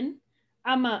open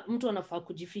ama mtu anafaa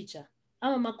kujificha?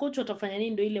 Ama makocha watafanya nini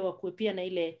ndio ile wakuwe pia na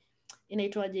ile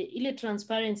inaitwaje ile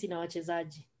transparency na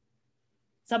wachezaji.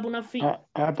 Sababu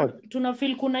tuna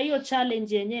feel kuna hiyo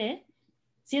challenge yenyewe.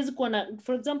 Siwezi kuwa na,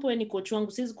 for example wewe ni coach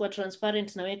wangu, siwezi kuwa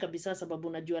transparent na wewe kabisa sababu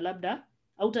unajua labda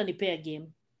hautanipea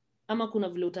game ama kuna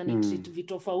vile utanitreat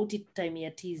vitofauti time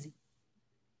ya tizi.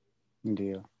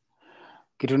 Ndio.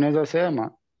 Kitu naweza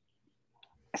sema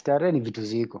starehe ni vitu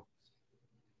ziko.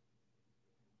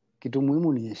 Kitu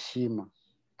muhimu ni heshima.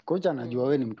 Kocha anajua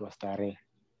wewe ni mtu wa starehe.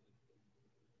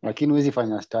 Lakini huwezi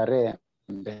fanya starehe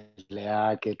mbele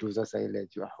yake tu sasa ile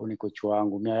jua huyu ni coach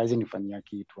wangu, mimi hawezi nifanyia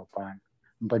kitu, hapana.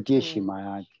 Mpatie heshima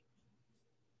yake.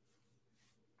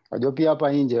 Wajua pia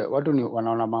hapa nje watu ni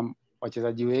wanaona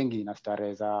wachezaji wengi na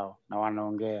starehe zao na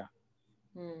wanaongea.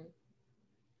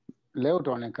 Leo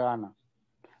utaonekana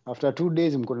after 2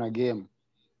 days mko na game.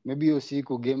 Maybe hiyo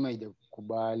siku game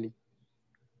haijakubali.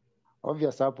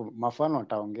 Obvious hapo mafano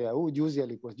wataongea. Huyu juzi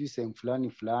alikuwa sehemu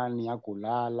fulani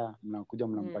hakulala, mnakuja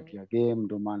mnampatia game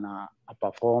ndio maana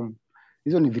perform.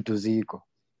 Hizo ni vitu ziko.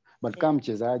 But kama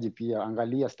mchezaji pia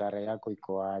angalia starehe yako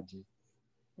iko aje.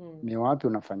 Ni wapi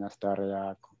unafanya starehe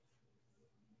yako?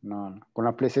 Naona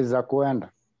kuna places za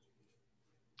kuenda.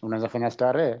 Unaweza fanya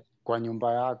starehe kwa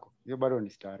nyumba yako. Hiyo bado ni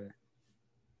starehe.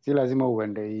 Si lazima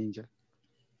uende nje.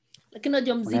 Lakini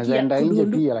unajua muziki ya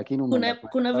kudundu pia, lakini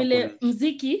kuna vile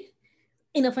muziki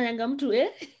inafanyanga mtu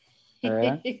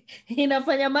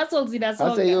inafanya muscles zinasonga.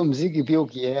 Sasa hiyo muziki pia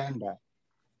ukienda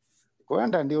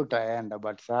kwenda ndio utaenda,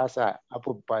 but sasa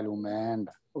hapo pale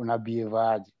umeenda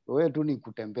unabehaviaje? Wewe tu ni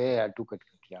kutembea tu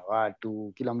katikati ya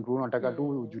watu, kila mtu unataka tu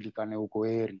ujulikane uko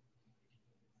heri.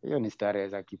 Hiyo ni starehe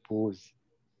za kipuzi.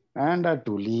 Enda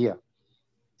tulia.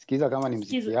 Sikiza kama ni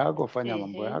muziki yako, fanya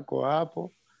mambo yako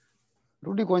hapo.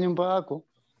 Rudi kwa nyumba yako.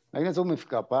 Lakini sasa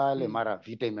umefika pale mara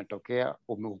vita imetokea,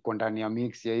 uko ndani ya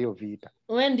mix ya hiyo vita.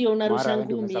 Wewe ndio unarusha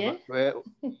ngumi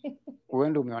Wewe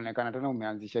ndio umeonekana tena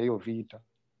umeanzisha hiyo vita.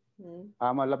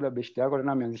 Ama labda best yako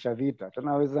tena ameanzisha vita.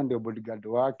 Tena wewe ndio bodyguard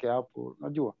wake hapo,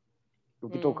 unajua.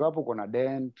 Ukitoka hapo kuna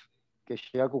dent,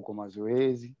 kesho yako uko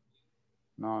mazoezi.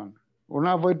 Naona.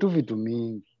 Una avoid tu vitu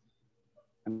mingi.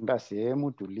 Enda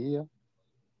sehemu tulia.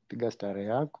 Piga starehe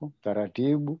yako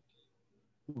taratibu.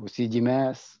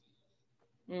 Usijimes.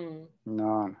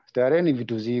 Naona. Starehe ni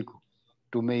vitu ziko.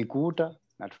 Tumeikuta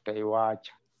na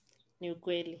tutaiwacha. Ni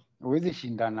ukweli. Huwezi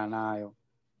shindana nayo.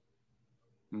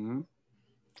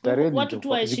 Watu tu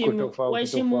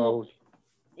waheshimu.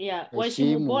 Yeah,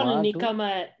 waheshimu ball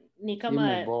ni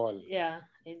kama ball. Yeah,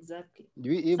 exactly.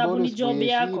 Sababu ni job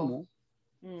yako.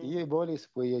 Hiyo ball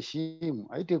isipoheshimu,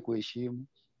 haitakuheshimu.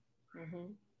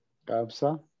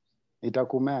 Kabisa.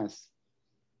 Itakumess.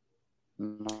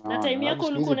 Na time yako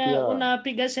ulikuwa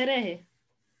unapiga sherehe?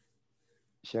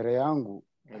 Sherehe yangu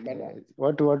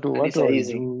watu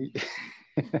hawajui.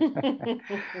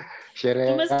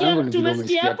 Sherehe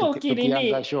tumesikia hapo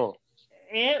ukirini.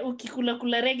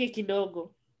 Ukikula rege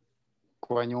kidogo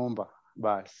kwa nyumba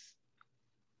basi.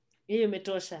 Hiyo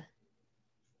imetosha.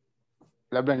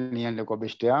 Labda niende kwa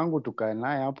best yangu tukae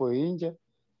naye hapo nje.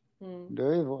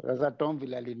 Ndio hivyo. Sasa Tom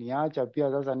vile aliniacha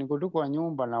pia sasa niko tu kwa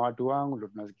nyumba na watu wangu ndio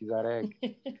tunasikiza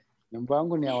rege. Nyumba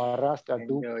yangu ni ya warasta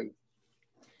tu.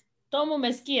 Tom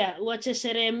umesikia uache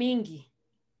sherehe mingi.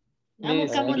 Ama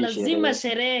kama lazima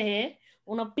sherehe,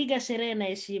 unapiga sherehe na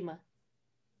heshima.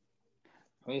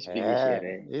 Usipige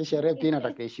sherehe. Hii sherehe pia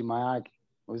inataka heshima yake.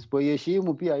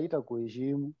 Usipoiheshimu pia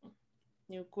haitakuheshimu.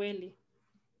 Ni ukweli.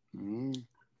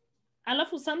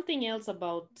 Alafu something else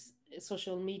about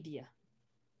social media.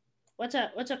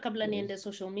 Wacha kabla niende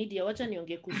social media, wacha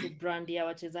niongee kuhusu brand ya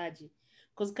wachezaji.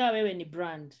 Cause kama wewe ni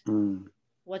brand.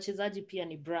 Wachezaji pia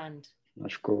ni brand.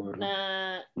 Nashukuru.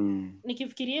 Na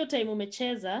nikifikiria hiyo time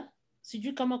umecheza,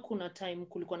 sijui kama kuna time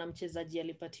kulikuwa na mchezaji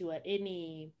alipatiwa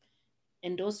any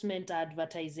endorsement,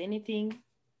 advertise anything.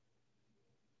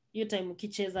 Hiyo time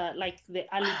ukicheza like the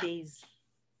early days.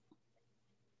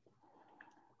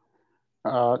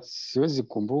 Siwezi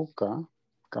kumbuka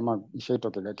kama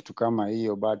ishaitokea kitu kama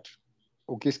hiyo, but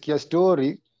ukisikia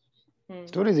story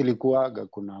zilikuwaga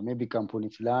kuna maybe kampuni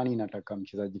fulani inataka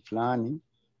mchezaji fulani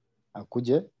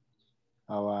akuje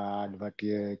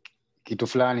advertise kitu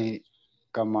fulani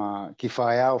kama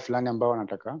kifaa yao fulani ambao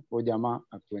wanataka huyo jamaa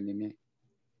akuwe nini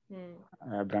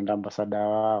brand ambassador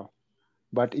wao.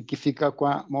 But ikifika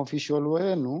kwa official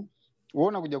wenu wewe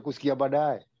unakuja kusikia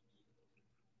baadaye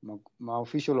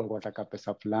official wanataka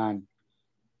pesa fulani.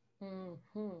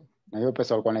 Na hiyo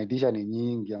pesa walikuwa wanaitisha ni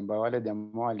nyingi ambao wale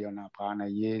jamaa waliona hapana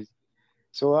yes.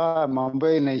 So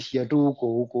mambo inaishia tu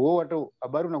huko. Wewe watu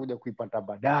habari unakuja kuipata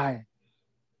baadaye.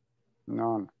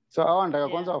 Unaona? So hao wanataka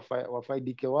kwanza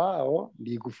wafaidike wao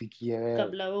ndio kufikia wewe.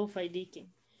 Kabla wewe ufaidike.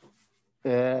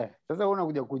 Sasa wewe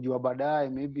unakuja kujua baadaye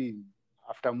maybe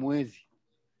after mwezi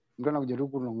mtu anakuja tu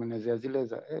kunongonezea zile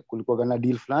za kulikuwa na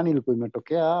deal fulani ilikuwa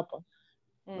imetokea hapa.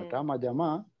 Kama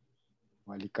jamaa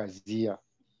walikazia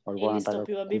walikuwa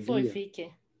wanataka before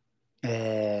ifike.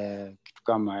 Kitu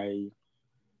kama hiyo.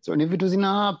 So ni vitu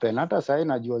zina happen hata sasa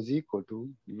najua ziko tu.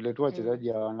 Ni vile tu wachezaji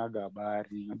hawanaga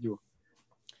habari, unajua.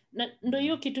 Na ndio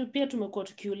hiyo kitu pia tumekuwa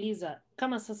tukiuliza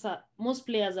kama sasa most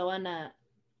players hawana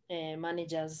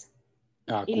managers.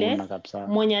 Ile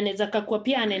mwenye anaweza kakua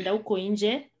pia anaenda huko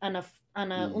nje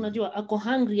unajua ako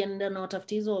hungry anaenda na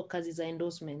watafuta hizo kazi za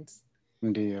endorsements.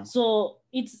 Ndio. So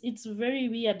it's very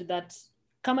weird that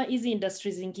kama hizi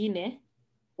industries zingine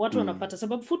watu wanapata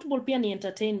sababu football pia ni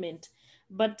entertainment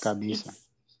but kabisa.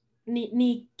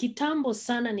 Ni kitambo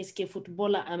sana nisikie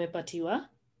footballer amepatiwa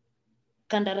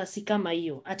kandarasi kama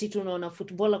hiyo. Ati tunaona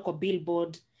footballer kwa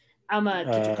billboard ama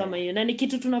kitu kama hiyo. Na ni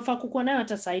kitu tunafaa kukuwa nayo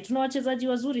hata sasa. Tuna wachezaji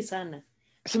wazuri sana.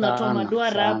 Tunatoa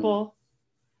maduara hapo.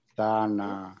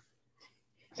 Sana.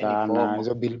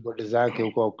 Hizo billboard zake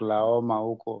huko Oklahoma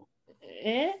huko.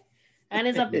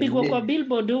 Anaweza pigwa kwa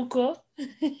billboard huko.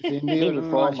 Ndio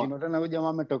mashino tena huyo jamaa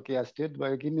ametokea state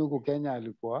lakini huko Kenya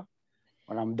alikuwa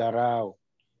wanamdharau.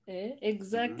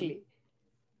 Exactly.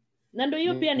 Na ndio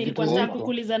hiyo pia nilikuwa nataka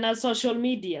kukuuliza na social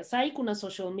media. Sasa kuna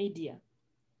social media.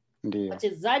 Ndio.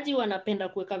 Wachezaji wanapenda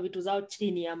kuweka vitu zao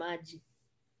chini ya maji.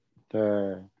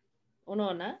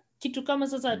 Unaona? Kitu kama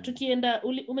sasa tukienda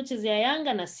umechezea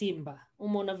Yanga na Simba,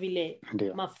 umeona vile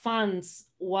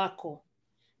mafans wako.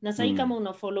 Na sasa kama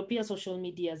unafollow pia social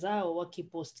media zao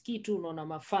wakipost kitu unaona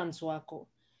mafans wako.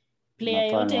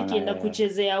 Player yote akienda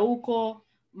kuchezea huko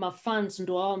mafans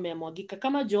ndio wao wamemwagika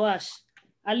kama Joash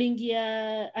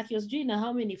aliingia akiosjui na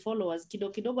how many followers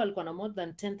kidogo alikuwa na more than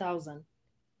 10,000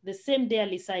 the same day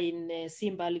alisign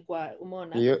Simba alikuwa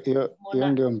umeona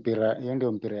hiyo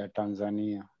ndio mpira ya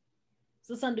Tanzania.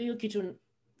 Sasa ndio hiyo kitu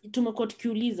tumekuwa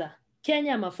tukiuliza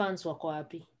Kenya mafans wako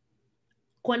wapi?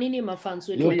 Kwa nini mafans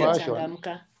wetu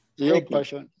wanachangamka? Hiyo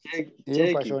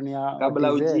passion ya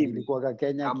kabla ujibu ilikuwa kwa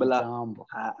Kenya kitambo.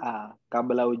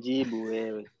 Kabla ujibu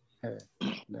wewe.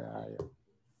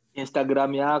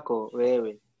 Instagram yako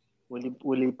wewe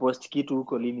ulipost kitu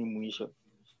huko lini mwisho?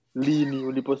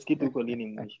 Ulipost kitu huko lini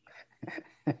mwisho?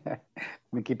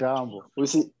 Ni kitambo.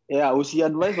 Usi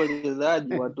advise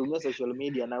wachezaji watumie social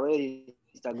media na wewe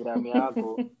Instagram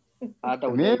yako hata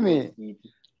mimi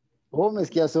wewe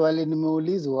umesikia swali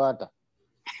nimeulizwa hata.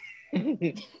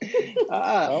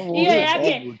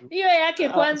 Hiyo yake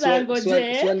kwanza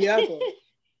ngoje. Swali yako.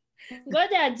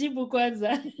 Ngoja ajibu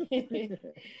kwanza.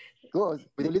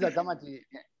 Kuuliza kama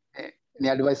ni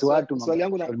advice watu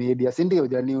social media, si ndio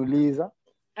hujaniuliza?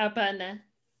 Hapana.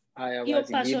 Haya hiyo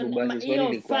passion,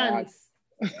 hiyo fans.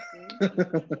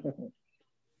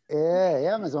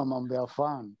 Yeye amesema mambo ya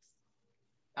fans.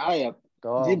 Haya,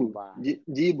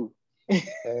 jibu.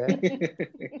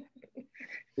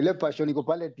 Ile passion iko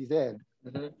pale TZ.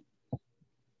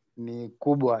 Ni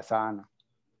kubwa sana.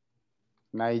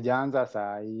 Na haijaanza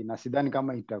saa hii na sidhani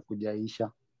kama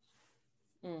itakujaisha.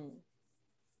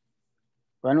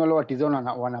 Wale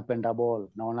watizona wanapenda ball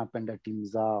na wanapenda timu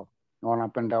zao na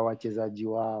wanapenda wachezaji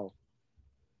wao.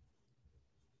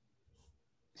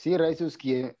 Si rahisi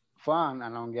usikie fan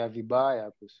anaongea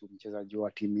vibaya kuhusu mchezaji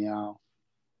wa timu yao.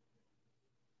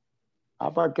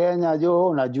 Hapa Kenya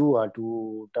unajua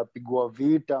tu utapigwa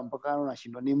vita mpaka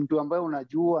unashindwa. Ni mtu ambaye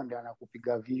unajua ndiye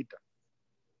anakupiga vita.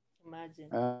 Imagine.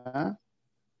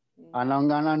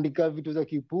 Anaandika vitu za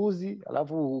kipuzi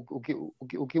alafu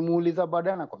ukimuuliza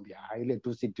baadaye anakuambia ile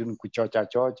tu si tu kuchocha.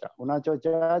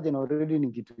 Unachochaje na already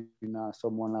ni kitu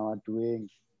kinasomwa na watu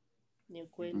wengi. Ni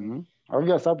kweli.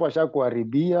 Obviously sapo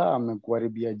ashakuharibia,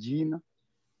 amekuharibia jina.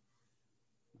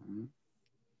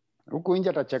 Huko nje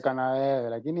atacheka na wewe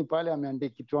lakini pale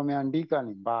ameandika kitu ameandika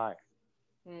ni mbaya.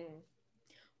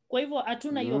 Kwa hivyo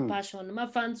hatuna hiyo passion.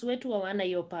 Mafans wetu hawana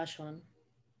hiyo passion.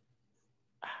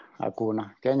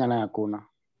 Hakuna. Kenya na hakuna.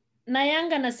 Na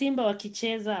Yanga na Simba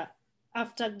wakicheza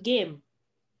after game,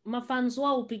 mafans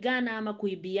wao upigana ama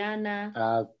kuibiana?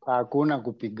 Hakuna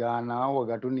kupigana au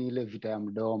wakati ni ile vita ya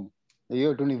mdomo.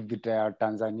 Hiyo tu ni vita ya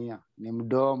Tanzania. Ni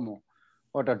mdomo.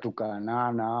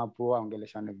 Watatukanana hapo,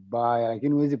 aongeleshane vibaya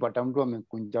lakini huwezi pata mtu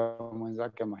amekunja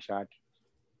mwenzake mashati.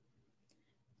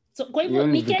 So kwa hivyo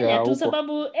ni Kenya tu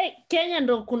sababu Kenya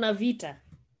ndo kuna vita.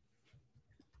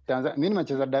 Mimi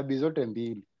nimecheza dabi zote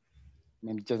mbili.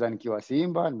 Nimecheza nikiwa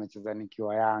Simba, nimecheza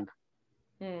nikiwa Yanga.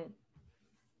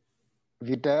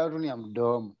 Vita yao tu ni ya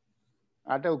mdomo.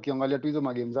 Hata ukiangalia tu hizo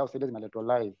magame zao sasa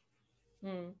zinaletwa live.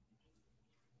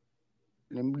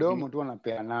 Ni mdomo tu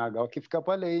wanapeanaga. Wakifika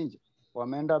pale nje,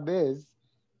 wameenda base,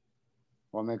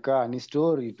 wamekaa ni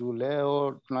story tu.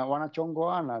 Leo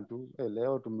wanachongoana tu,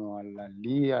 leo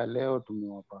tumewalalia, leo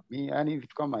tumewapamia, yani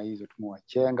vitu kama hizo,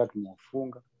 tumewachenga,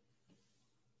 tumewafunga.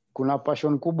 Kuna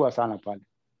passion kubwa sana pale.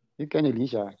 Hii Kenya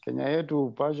ilisha. Kenya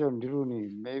yetu passion ndio ni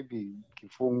maybe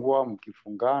mkifungwa,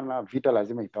 mkifungana, vita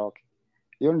lazima itoke.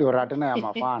 Hiyo ndio raha tena ya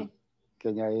mafan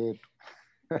Kenya yetu.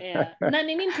 Yeah. Na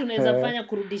nini tunaweza fanya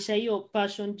kurudisha hiyo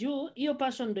passion juu? Hiyo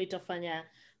passion ndio itafanya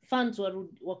fans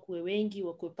wakuwe wengi,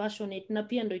 wakuwe passionate, na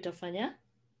pia ndio itafanya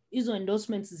hizo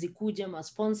endorsements zikuje, ma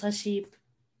sponsorship.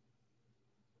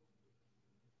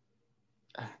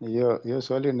 Hiyo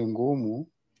swali ni ngumu.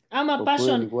 Ama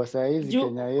passion kwa saa hizi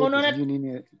Kenya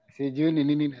yetu sijui ni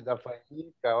nini inaweza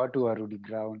fanyika watu warudi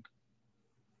ground.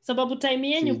 Sababu time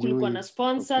yenyu kulikuwa na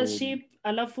sponsorship,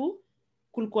 alafu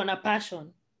kulikuwa na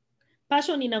passion.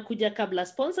 Passion inakuja kabla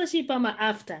sponsorship ama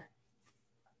after?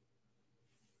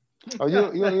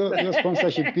 Hiyo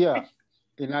sponsorship pia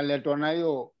inaletwa na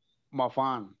hiyo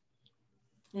mafan.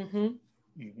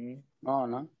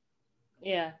 Naona?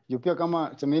 Yeah. Juu pia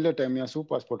kama sema ile time ya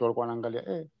Super Sport walikuwa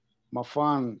wanaangalia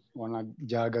mafan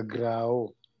wanajaga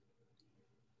grao.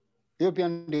 Hiyo pia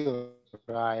ndio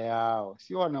raha yao.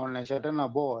 Sio wanaonesha tena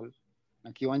ball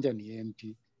na kiwanja ni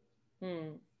empty.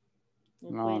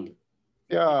 Kweli.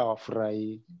 Pia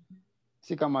wafurahi.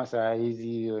 Si kama saa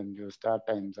hizi ndio start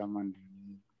time ama ndio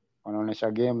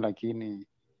wanaonesha game, lakini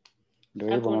ndio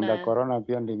hivyo mambo ya corona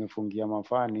pia ndio imefungia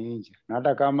mafani nje. Na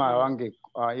hata kama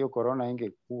hiyo corona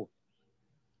ingekuwa,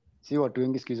 si watu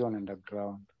wengi siku hizo wanaenda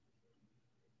ground.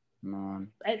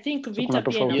 I think vita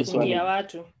pia inafungia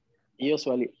watu. Hiyo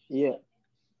swali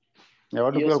ya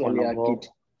watu pia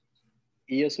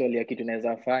hiyo swali ya kitu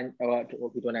naweza fanya,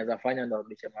 kitu wanaweza fanya ndio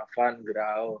warudishe mafan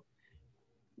grao.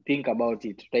 Think about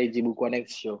it. Tutaijibu kwa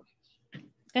next show.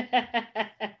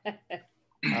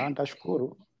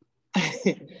 Nitashukuru.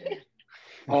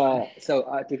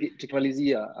 So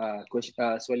tukimalizia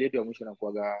swali yetu ya mwisho na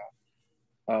kuaga,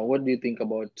 what do you think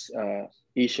about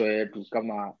issue yetu?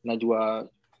 Kama najua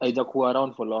haijakuwa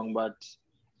around for long, but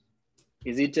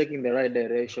is it taking the right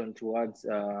direction towards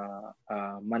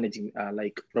managing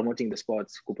like promoting the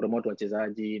sports, kupromote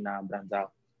wachezaji na brand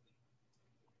zao?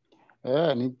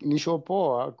 Ni show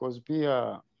poa cause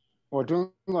pia watu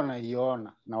wengi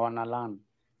wanaiona na wanalearn.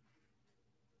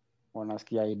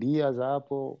 Wanasikia ideas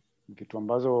hapo, vitu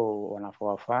ambazo wanafaa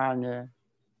wafanye.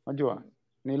 Unajua,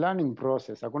 ni learning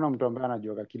process. Hakuna mtu ambaye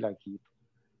anajua kila kitu.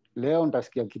 Leo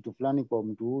nitasikia kitu fulani kwa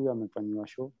mtu huyu amefanywa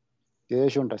show.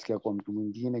 Kesho nitasikia kwa mtu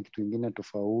mwingine kitu kingine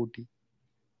tofauti.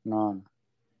 Naona.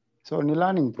 So ni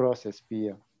learning process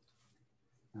pia.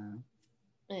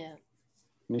 Yeah.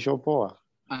 Ni show poa.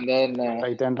 And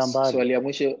then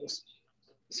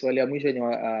swali ya mwisho ni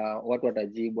watu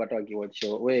watajibu hata wakiwatch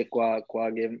show. Wewe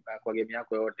kwa game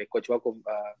yako yote, coach wako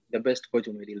the best coach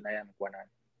umedeal naye amekuwa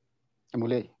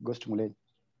nani? Ghost Mulei.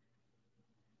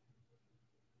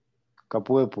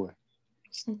 Kapuepwe.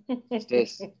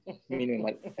 Yes.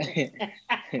 Mimi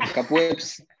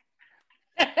Kapueps.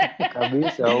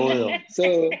 Kabisa huyo.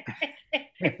 So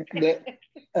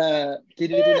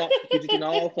kitu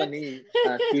tunaofa ni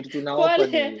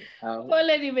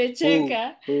pole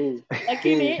nimecheka.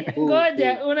 Lakini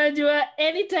ngoja, unajua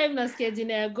anytime nasikia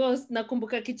jina ya Ghost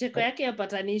nakumbuka kicheko yake ya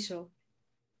patanisho.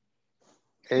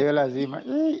 Hiyo lazima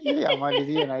ili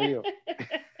amalizie na hiyo.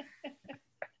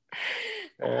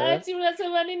 Ati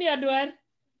unasema nini Edward?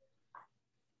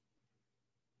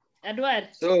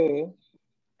 So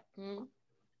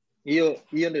hiyo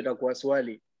ndio itakuwa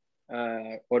swali.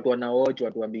 Watu wanaoch,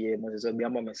 watu waambie Moses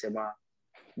Odhiambo amesema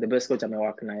the best coach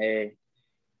amework na yeye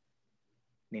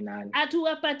ni nani?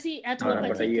 Atuwapati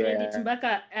credit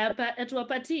mpaka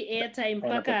atuwapati airtime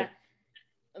mpaka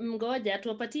ngoja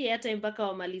atuwapati airtime mpaka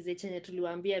wamalize chenye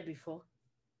tuliwaambia before.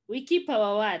 We keep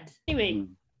our word. Anyway,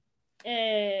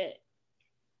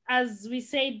 as we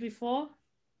said before,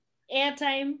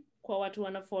 airtime kwa watu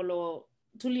wana follow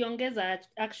tuliongeza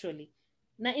actually.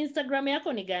 Na Instagram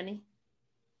yako ni gani?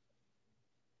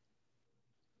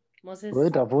 Moses.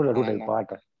 Wewe tafuta tu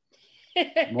utaipata.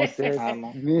 Moses,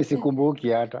 mimi sikumbuki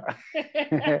hata.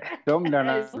 Ndio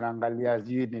naangalia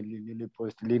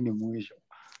nilipost lini mwisho.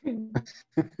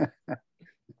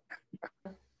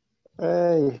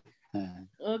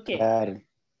 Okay.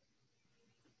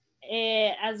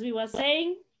 As we were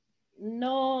saying,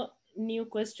 no new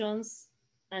questions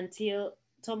until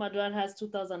Tom Edward has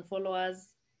 2,000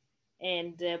 followers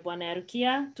and Bwana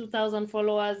Yarukia 2,000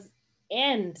 followers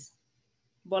and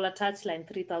Bola Touchline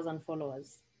 3,000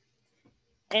 followers.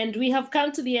 And we have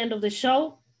come to the end of the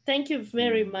show. Thank you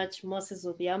very much, Moses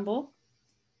Odhiambo.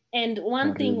 And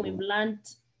one thing we've learned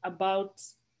about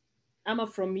Ama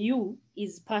from you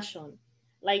is passion.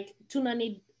 like tuna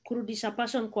need kurudisha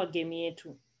passion kwa game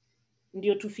yetu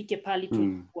ndio tufike pali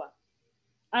tulikuwa.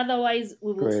 Otherwise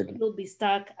we will still be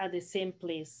stuck at the same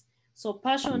place. So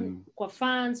passion kwa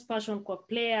fans, passion kwa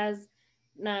players,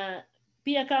 na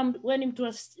pia kama wewe ni mtu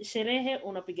wa sherehe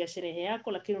unapiga sherehe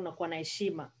yako lakini unakuwa na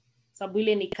heshima sababu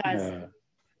ile ni kazi.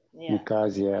 Ni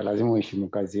kazi, lazima uheshimu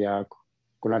kazi yako.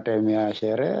 Kuna time ya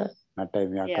sherehe na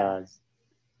time ya kazi.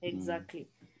 Exactly.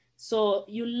 So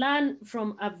you learn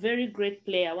from a very great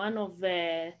player, one of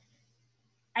the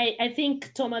I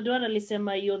think Tomadora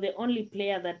alisema you're the only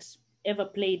player that ever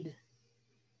played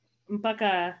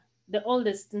mpaka the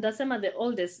oldest. Ndasema the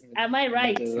oldest. Am I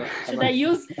right? Should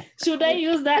I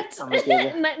use that?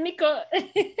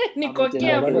 Niko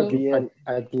careful.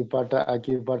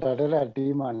 Akipata tena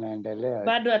timu anaendelea.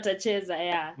 Bado atacheza,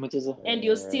 and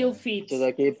you're still fit.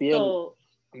 Mcheza KPL. So,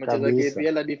 mcheza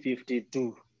KPL hadi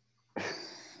 52.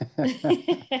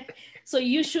 So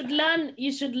you should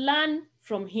learn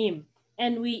from him.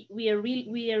 And we are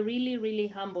really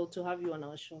humble to have you on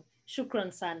our show.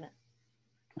 Shukran sana.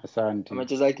 Asante.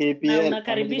 Amecheza KPL.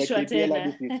 Unakaribishwa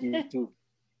tena.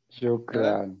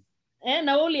 Shukran.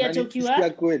 Na uli achokiwa? Sikia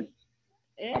kweli.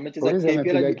 Amecheza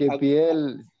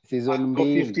KPL season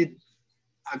 2.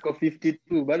 Ako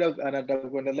 52 bado anataka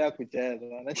kuendelea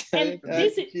kucheza.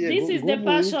 This is the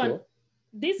passion.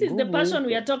 This is the passion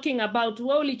we are talking about.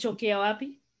 Wewe ulichokea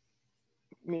wapi?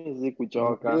 Mimi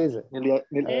sikuchoka.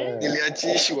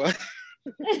 Niliachishwa.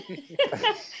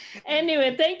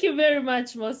 Anyway, thank you very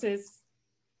much, Moses.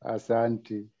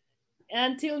 Asante.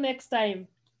 Until next time.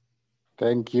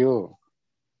 Thank you.